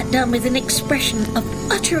 She sat down with an expression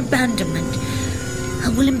of utter abandonment.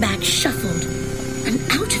 Her woolen bag shuffled, and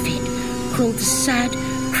out of it crawled the sad,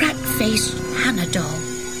 cracked-faced Hannah doll.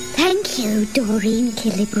 Thank you, Doreen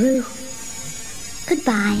Killebrew.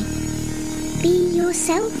 Goodbye. Be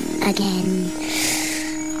yourself again.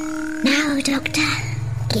 Now, Doctor,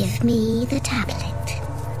 give me the tablet.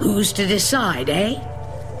 Who's to decide, eh?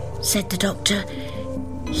 Said the doctor.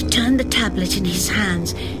 He turned the tablet in his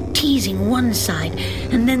hands, teasing one side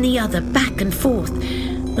and then the other back and forth,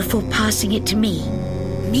 before passing it to me.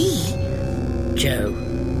 Me? Joe,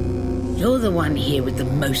 you're the one here with the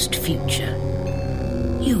most future.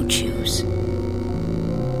 You choose.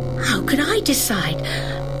 How could I decide?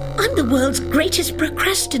 I'm the world's greatest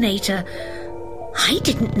procrastinator. I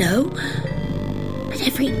didn't know. But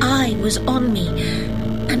every eye was on me,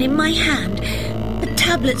 and in my hand, the tablet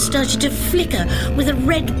tablet started to flicker with a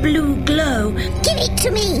red-blue glow. Give it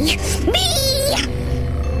to me!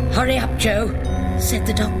 Me! Hurry up, Joe, said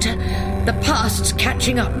the doctor. The past's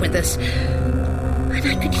catching up with us. And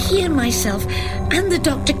I could hear myself and the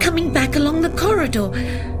doctor coming back along the corridor.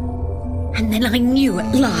 And then I knew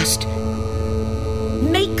at last.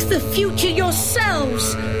 "Make the future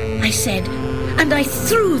yourselves," I said, and I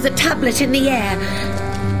threw the tablet in the air.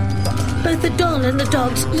 Both the doll and the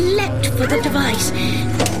dogs leapt for the device,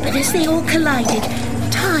 but as they all collided,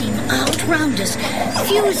 time outround us,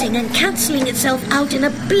 fusing and cancelling itself out in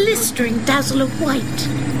a blistering dazzle of white.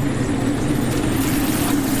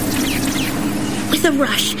 With a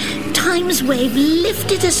rush, time's wave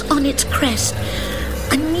lifted us on its crest.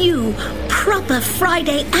 A new, proper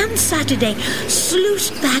Friday and Saturday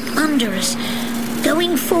sluiced back under us,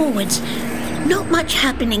 going forwards, not much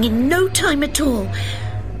happening in no time at all.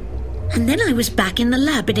 And then I was back in the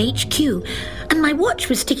lab at HQ, and my watch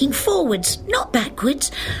was ticking forwards, not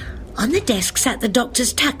backwards. On the desk sat the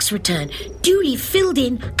doctor's tax return, duly filled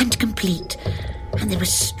in and complete. And there were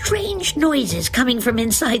strange noises coming from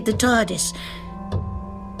inside the TARDIS.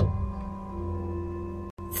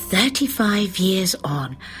 35 years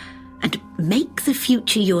on, and "make the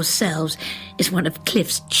future yourselves" is one of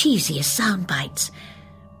Cliff's cheesiest sound bites.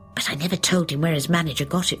 But I never told him where his manager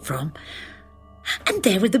got it from. And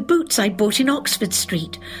there were the boots I'd bought in Oxford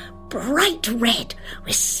Street, bright red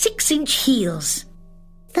with 6-inch heels.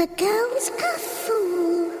 The girl's a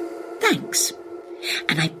fool. Thanks.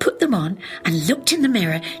 And I put them on and looked in the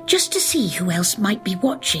mirror just to see who else might be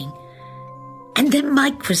watching. And then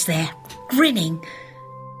Mike was there, grinning.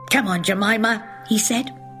 "Come on, Jemima," he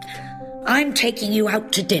said. "I'm taking you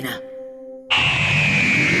out to dinner."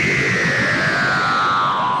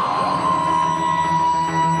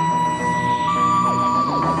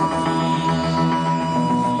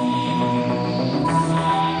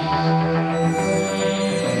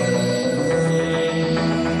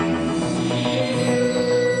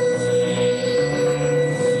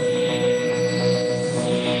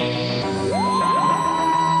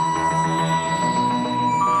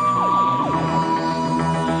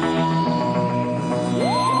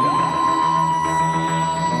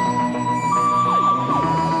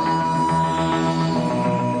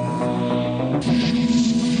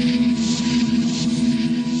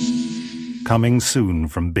 Coming soon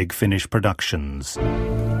from Big Finish Productions.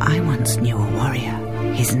 I once knew a warrior.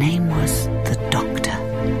 His name was the Doctor.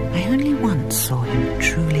 I only once saw him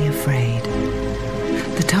truly afraid.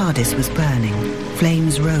 The TARDIS was burning.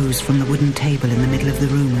 Flames rose from the wooden table in the middle of the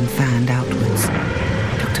room and fanned outwards.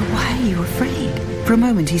 "Doctor, why are you afraid?" For a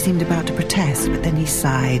moment he seemed about to protest, but then he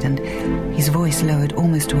sighed and his voice lowered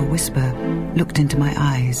almost to a whisper, looked into my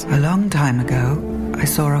eyes. "A long time ago, I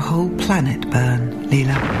saw a whole planet burn,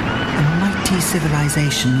 Leela. A mighty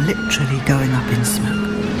civilization literally going up in smoke."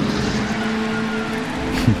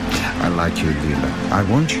 I like you, Leela. I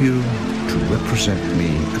want you to represent me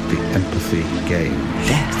at the empathy game.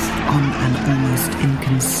 Death on an almost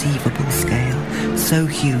inconceivable scale, so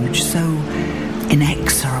huge, so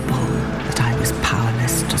inexorable that I was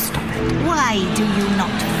powerless to stop it. "Why do you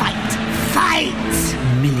not